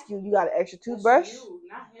ask you. You got an extra toothbrush? That's you,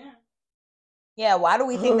 not him. Yeah, why do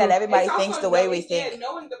we think that everybody It's thinks also the way we knowing- think? Yeah,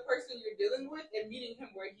 knowing the person you're dealing with and meeting him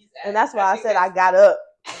where he's at. And that's why I think said I that's- got up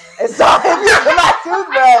and saw him using my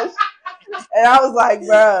toothbrush, and I was like,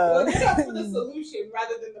 Well, "Bro." get up for the solution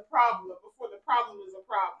rather than the problem before the problem is a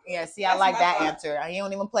problem. Yeah, see, I That's like my that thought. answer. You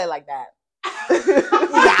don't even play like that.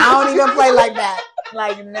 Yeah, I don't even play like that.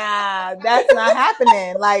 Like, nah, that's not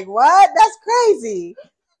happening. Like, what? That's crazy.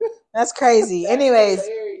 That's crazy. That's Anyways,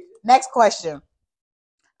 hilarious. next question.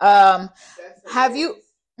 That's Have you?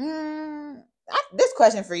 hilarious. This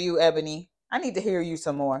question for you, Ebony. I need to hear you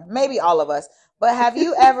some more. Maybe all of us. But have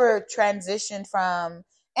you ever transitioned from?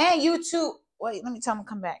 And you too. Wait, let me tell him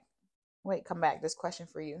come back. Wait, come back. This question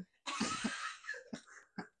for you.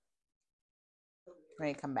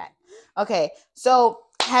 Wait, come back. Okay, so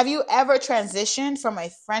have you ever transitioned from a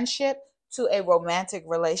friendship to a romantic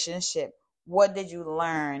relationship? What did you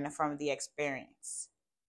learn from the experience?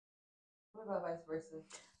 What about vice versa?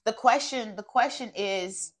 The question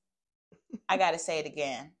is, I gotta say it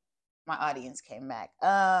again. My audience came back.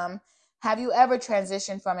 Have you ever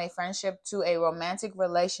transitioned from a friendship to a romantic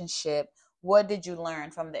relationship? What did you learn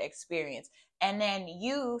from the experience? And then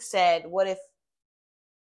you said, what if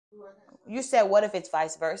it's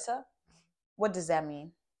vice versa? What does that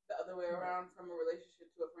mean? The other way around, from a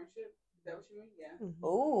relationship to a friendship. Is that what you mean? Yeah.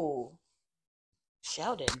 Ooh,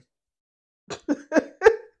 Sheldon.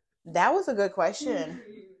 That was a good question.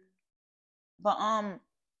 But I'm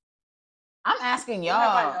asking What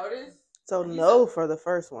have y'all. I noticed? So no for the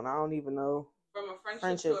first one. I don't even know. From a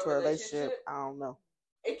Friendship to a relationship, I don't know.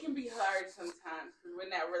 It can be hard sometimes because when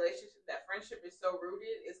that friendship is so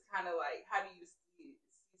rooted, it's kind of like, how do you see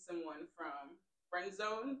someone from friend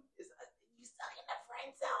zone? It's you stuck in the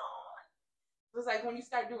friend zone. It's like when you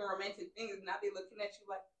start doing romantic things, now they're looking at you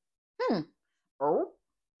like, Oh,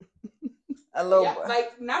 a little. yeah,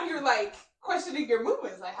 like now you're like questioning your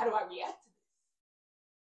movements. Like, how do I react to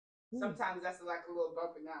this? Sometimes that's like a little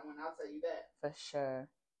bump in that one. I'll tell you that. For sure.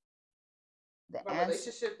 From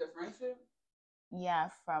relationship to friendship. Yeah,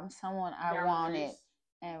 from someone I wanted.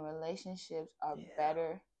 And relationships are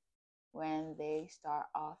better when they start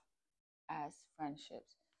off as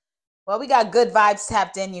friendships. Well, we got good vibes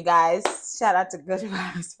tapped in, you guys. Shout out to Good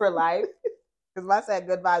Vibes for Life. Because if I said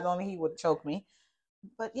good vibes only, he would choke me.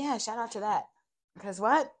 But yeah, shout out to that. Because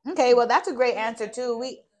what? Okay, well, that's a great answer, too.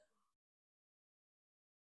 Look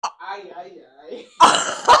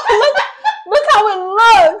how it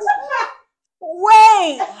looks.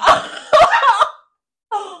 Wait.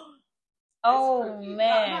 Oh, man. No.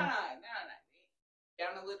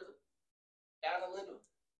 Down a little.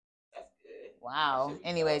 That's good. Wow.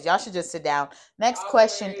 Anyways, y'all should just sit down. Next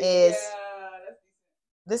question is,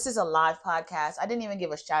 this is a live podcast. I didn't even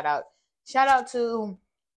give a shout out. Shout out to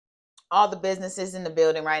all the businesses in the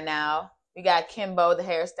building right now. We got Kimbo, the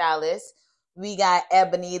hairstylist. We got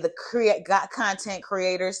Ebony, the content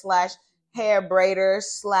creator / hair braider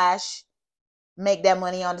 / make that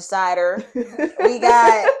money on the cider. We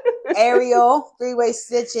got Ariel, 3-way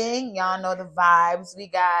stitching. Y'all know the vibes. We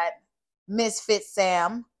got Misfit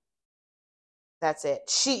Sam. That's it.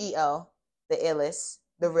 CEO, the illest,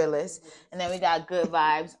 the realest. And then we got Good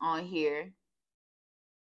Vibes on here.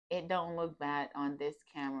 It don't look bad on this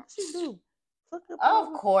camera.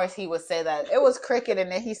 Of course he would say that. It was cricket and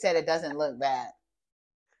then he said it doesn't look bad.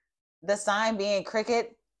 The sign being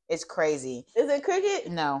cricket is crazy. Is it cricket?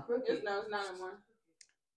 No. No, it's not anymore.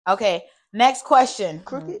 Okay, next question.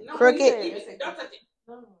 Crooked. No, Cricket. don't touch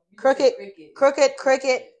it.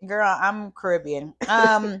 Cricket. Girl, I'm Caribbean.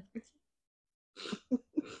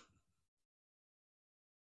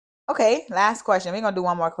 Okay, last question. We're gonna do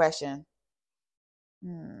one more question.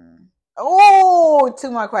 Oh,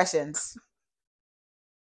 2 more questions.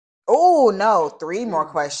 Oh no, 3 more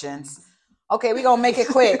questions. Okay, we're gonna make it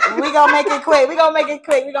quick.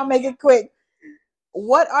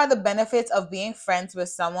 What are the benefits of being friends with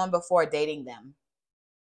someone before dating them?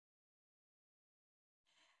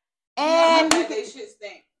 And They should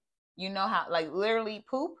stink. you know how, like, literally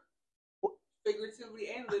poop? Figuratively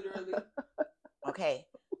and literally. Okay.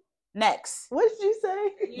 Next. What did you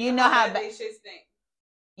say? You know how they should stink.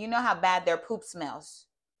 You know how bad their poop smells.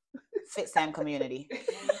 Fit Sam community.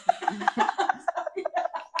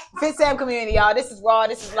 Fit Sam community, y'all. This is raw.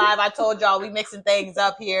 This is live. I told y'all we mixing things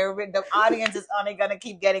up here. The audience is only gonna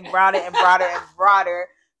keep getting broader and broader and broader.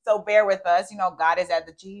 So bear with us. You know, God is at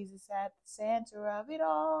the Jesus at the center of it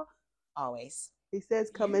all. Always. He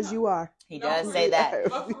says, "Come as you are." He does say that.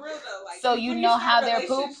 But for real though, like, So when you you know start how their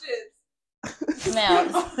poop relationships-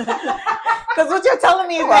 smells. Because what you're telling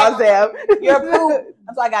me is Wow, that Sam. your poop.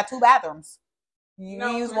 That's why I got 2 bathrooms. You No,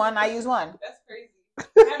 use for one, I real. use one. That's crazy.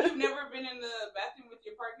 Have you never been in the bathroom with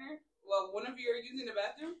your partner? Well, one of you are using the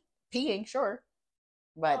bathroom? Peeing, sure.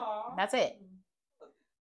 But Aw. that's it.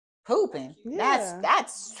 Pooping. Yeah.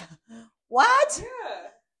 That's what?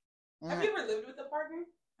 Yeah. Have you ever lived with a partner?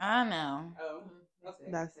 I know. Oh.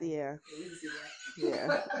 Okay. That's yeah. We can see that. Yeah.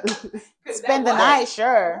 'Cause Spend the that- night,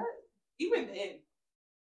 sure. What? Even then.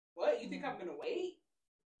 What? You think I'm gonna wait?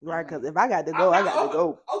 Right, because if I got to go, I got to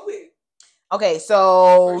go. Open. Okay,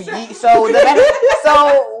 so For sure.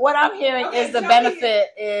 so what I'm hearing Okay, is the tell me- benefit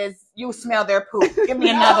is you smell their poop. Give me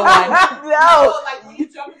another No. one. No. So, like when you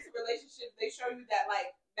jump into relationships, they show you that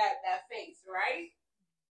like that face, right?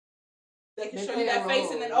 They can They show play you a that face,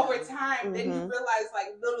 role, and then yeah. over time, then you Mhm. realize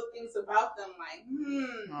like little things about them, like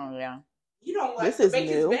Oh yeah. you don't like This to is make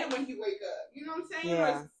his new. bed when he wake up. You know what I'm saying?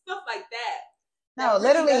 Yeah. Or stuff like that. No, That really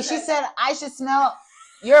literally, does she that. said I should smell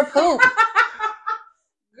your poop.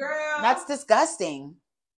 Girl, That's disgusting.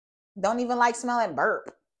 Don't even like smelling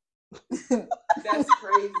burp. that's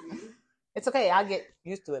crazy. It's okay. I'll get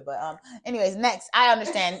used to it. But anyways, next, I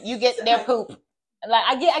understand. You get their poop. Like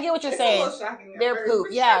I get what you're It's a saying. little shocking at Their first, poop,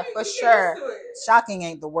 but yeah, you for get used sure. to it. Shocking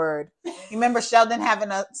ain't the word. You remember Sheldon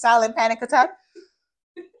having a silent panic attack?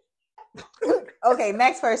 Okay,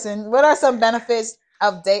 next person. What are some benefits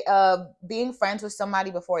of being friends with somebody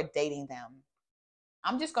before dating them?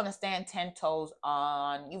 I'm just gonna stand 10 toes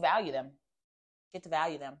on you value them. Get to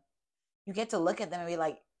value them. You get to look at them and be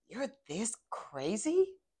like, you're this crazy?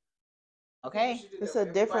 Okay, You should do It's that a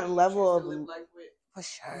with different everybody you level choose to of- live life with. for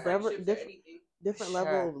sure. Rever- Friendships or diff- anything. Different Sure.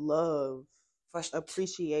 level of love, For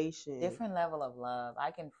appreciation, different level of love. I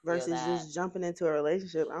can feel versus that. just jumping into a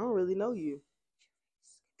relationship. I don't really know you.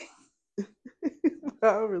 I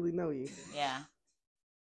don't really know you. Yeah,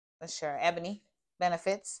 for sure. Ebony,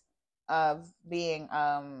 benefits of being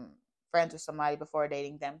friends with somebody before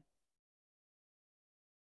dating them.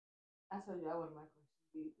 I told you I wouldn't mind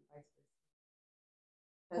the vice versa.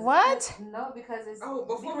 'Cause- What? No, because it's. Oh,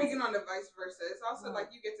 before we because- get on the vice versa, it's also like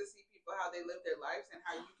you get to see people how they live their lives and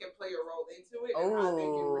how you can play a role into it and how they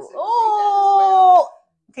can Oh,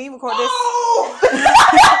 reciprocate that Can you record this? Oh!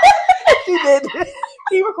 She did.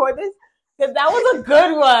 Can you record this? Because that was a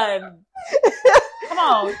good one.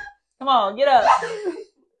 Come on, get up. as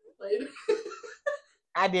well.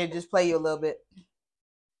 I did just play you a little bit.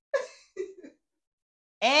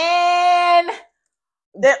 And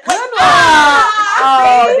Good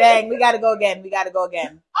oh dang, we gotta go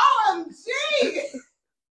again. OMG!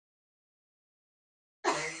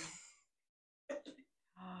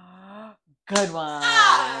 Good one.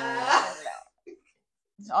 Ah.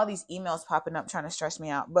 All these emails popping up trying to stress me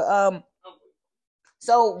out. But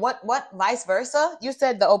so what vice versa? You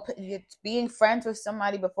said it's being friends with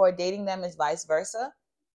somebody before dating them is vice versa?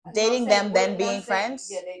 Dating them, then being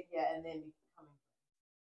friends? Yeah, and then becoming.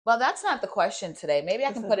 Well, that's not the question today. Maybe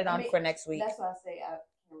I can put it on I mean, for next week. That's why I say I can't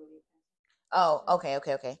really. Oh, okay.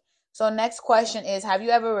 So next question is, have you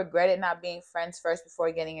ever regretted not being friends first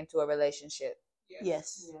before getting into a relationship?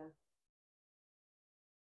 Yes.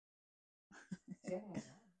 Yeah.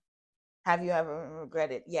 Have you ever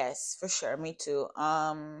regretted? Yes, for sure. Me too.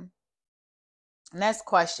 Last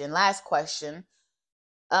question.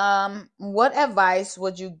 What advice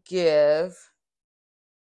would you give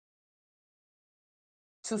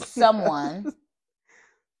to someone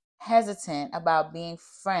hesitant about being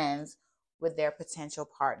friends with their potential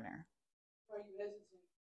partner? Why are you hesitant?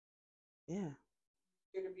 Yeah.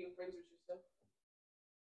 Scared of being friends with yourself?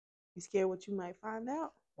 You scared what you might find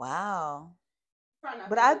out? Wow. Try not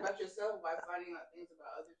But to I- think about yourself by finding out things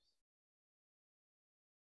about others.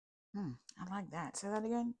 I like that. Say that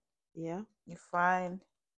again. Yeah. You find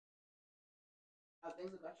Out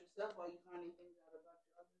things about yourself while you're finding things out about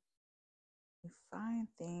others. you find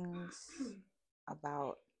things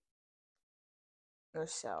about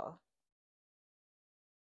yourself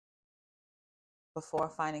before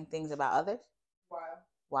finding things about others. Wow.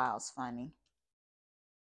 Wow, it's funny.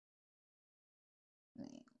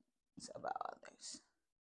 Things about others.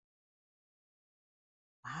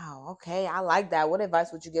 Wow, okay. I like that. What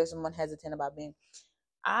advice would you give someone hesitant about being?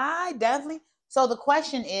 So the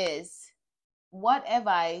question is, what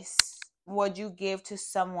advice would you give to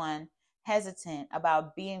someone hesitant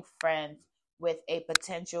about being friends with a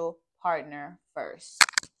potential partner first?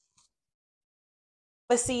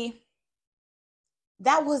 But see,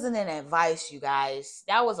 that wasn't an advice, you guys.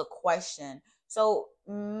 That was a question. So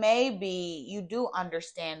maybe you do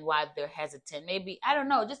understand why they're hesitant. Maybe, I don't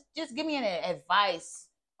know. Just give me an advice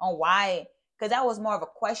on why, because that was more of a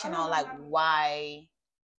question on like why.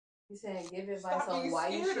 You saying give advice Stop on being why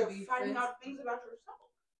you scared should of be finding friends? out things about yourself.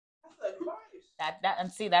 That's advice. That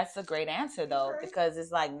and see, that's a great answer though, Okay. because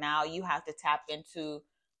it's like now you have to tap into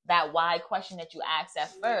that why question that you asked at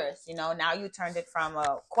first. You know, now you turned it from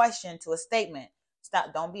a question to a statement.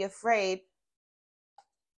 Stop. Don't be afraid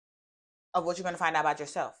of what you're going to find out about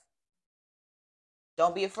yourself.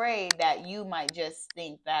 Don't be afraid that you might just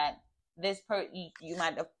think that you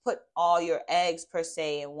might have put all your eggs per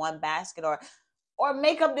se in one basket, or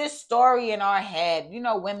make up this story in our head. You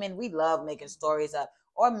know, women, we love making stories up,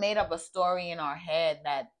 or made up a story in our head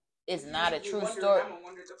that is not a true story. I'm gonna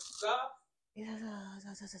wonder the stuff. I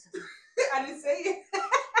didn't say it.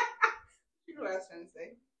 You know what I was trying to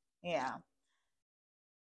say. Yeah.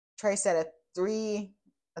 Trey said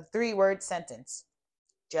a three-word sentence.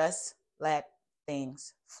 Just let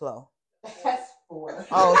things flow. That's 4.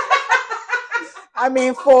 Oh, I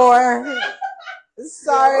mean 4.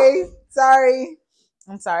 Sorry.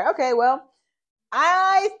 I'm sorry. Okay, well,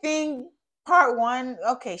 I think part 1.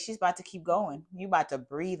 Okay, she's about to keep going. You about to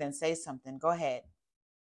breathe and say something. Go ahead.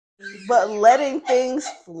 But letting things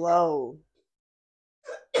flow.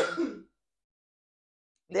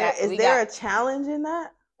 Is there a challenge in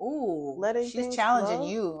that? Ooh, letting she's things challenging flow?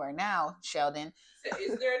 you right now, Sheldon.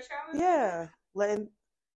 Is there a challenge? Yeah, letting.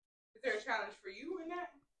 Is there a challenge for you in that?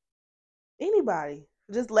 Anybody,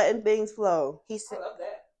 just letting things flow. He said, I love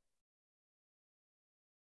that.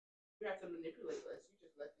 You have to manipulate less. You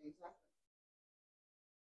just let things happen.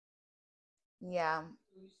 yeah,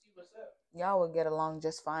 You see what's up. y'all would get along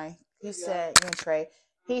just fine. He Yeah. said, you and Trey.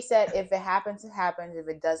 He said, if it happens, it happens. If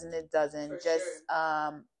it doesn't, it doesn't. For Just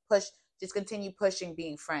sure. push. Just continue pushing,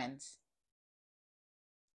 being friends.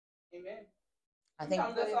 Amen. I think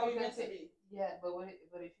Sometimes that's all we meant to be. Yeah, but if you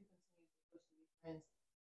continue to push to be friends,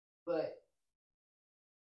 but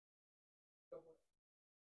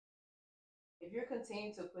if you're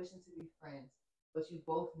continuing to push to be friends, but you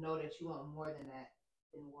both know that you want more than that,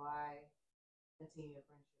 then why continue your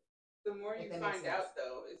friendship? The more you find out,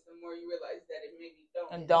 though, is the more you realize that it maybe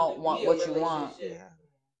don't want what you want. Yeah.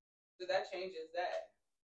 So that changes that.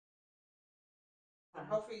 And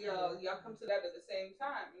hopefully y'all come to that at the same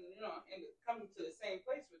time, and and come to the same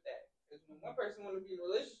place with that. Because when one person want to be in a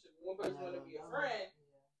relationship, one person want to be a friend.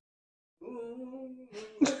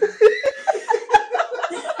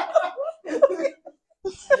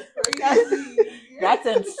 That's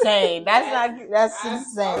insane. That's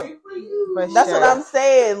insane. That's what I'm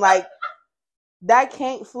saying. Like that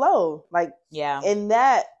can't flow. Like yeah. In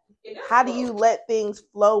that, how do you let things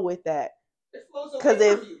flow with that? It flows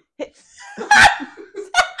away from you.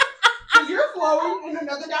 You're flowing in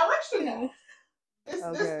another direction now.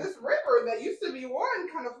 This river that used to be one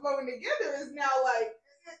kind of flowing together is now like,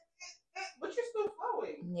 but you're still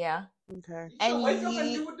flowing. Yeah. Okay. You still wake up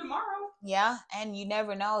and do it tomorrow. Yeah, and you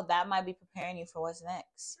never know. That might be preparing you for what's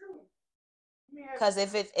next. True. Because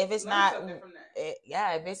if it's not,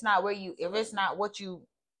 if it's not where you, if it's not what you,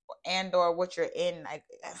 and or what you're in, like,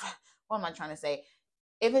 what am I trying to say?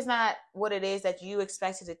 If it's not what it is that you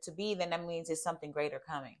expected it to be, then that means it's something greater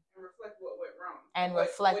coming. And reflect what went wrong. And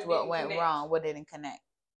reflect what went wrong, what didn't connect.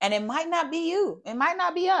 And it might not be you. It might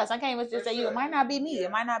not be us. I can't even just say you. It might not be me. Yeah.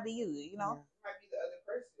 It might not be you. You know. It might be the other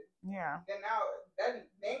person. Yeah. And now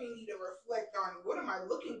they need to reflect on what am I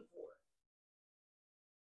looking for.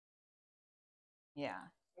 Yeah.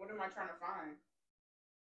 What am I trying to find?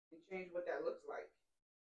 And change what that looks like.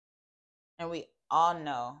 And we all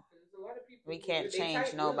know a lot of people we can't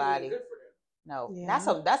change nobody. Really good for them. No,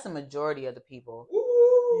 yeah. that's a majority of the people.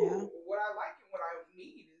 Ooh, yeah. What I like and what I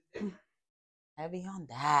need is different. Heavy on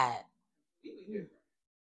that. Completely different.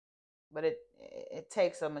 But it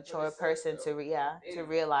takes a mature person to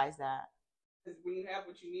realize that. Because when you have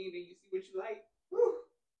what you need and you see what you like, whew,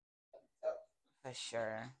 for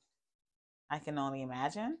sure. I can only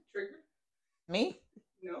imagine. Trigger? Me?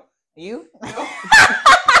 No. You? No.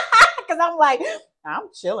 Because I'm like, I'm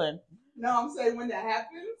chilling. No, I'm saying when that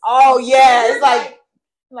happens. Oh yeah, it's like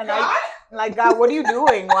God? like God, what are you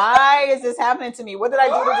doing? Why is this happening to me? What did I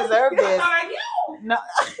do to deserve this? I knew. No,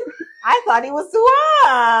 I thought he was the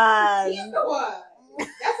one. He's the one.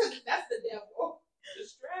 That's the devil.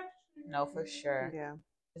 Distraction. No, for sure. Yeah.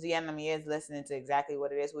 Because the enemy is listening to exactly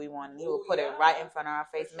what it is we want. He will Ooh, put it yeah. right in front of our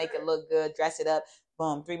face, For make it sure. look good, dress it up.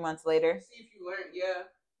 Boom, 3 months later, See if you learned, yeah,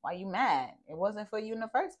 why you mad? It wasn't for you in the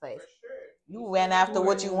first place. for sure. You went after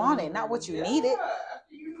what you wanted, not what you needed.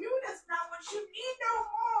 After you knew that's not what you need no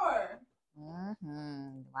more.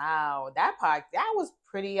 Wow, that was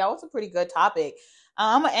a pretty good topic.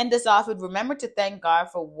 I'm gonna end this off with remember to thank God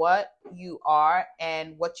for what you are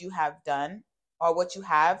and what you have done or what you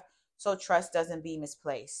have, so trust doesn't be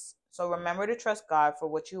misplaced. So remember to trust God for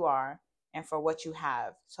what you are and for what you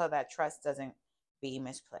have, so that trust doesn't be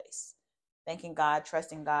misplaced. Thanking God,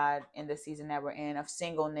 trusting God in the season that we're in of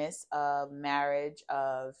singleness, of marriage,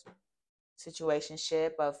 of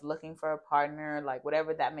situationship, of looking for a partner, like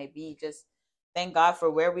whatever that may be. Just thank God for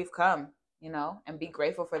where we've come, and be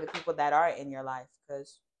grateful for the people that are in your life.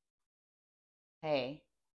 Because, hey,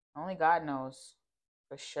 only God knows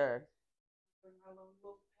for sure.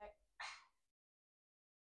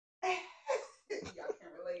 Y'all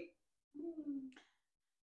can't relate.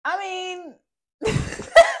 I mean,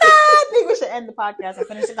 I think we should end the podcast and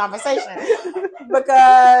finish the conversation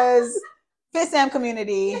because Fit Sam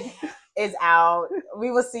community is out. We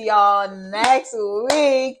will see y'all next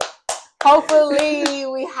week. Hopefully,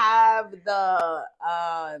 we have the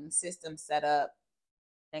system set up.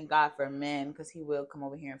 Thank God for men, because he will come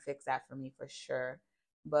over here and fix that for me for sure.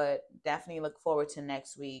 But definitely look forward to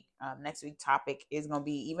next week. Next week topic is gonna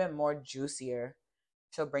be even more juicier.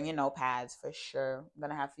 So bring your notepads for sure. I'm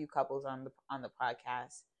gonna have a few couples on the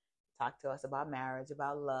podcast talk to us about marriage,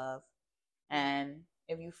 about love, and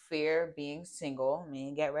if you fear being single,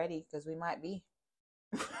 get ready, because we might be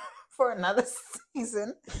for another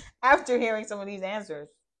season after hearing some of these answers.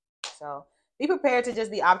 So be prepared to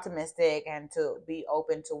just be optimistic and to be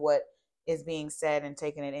open to what is being said and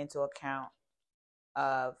taking it into account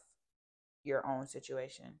of your own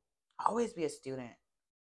situation. Always be a student.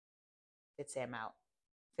 Fit Sam out.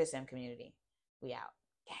 Fit Sam community. We out.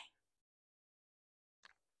 Gang.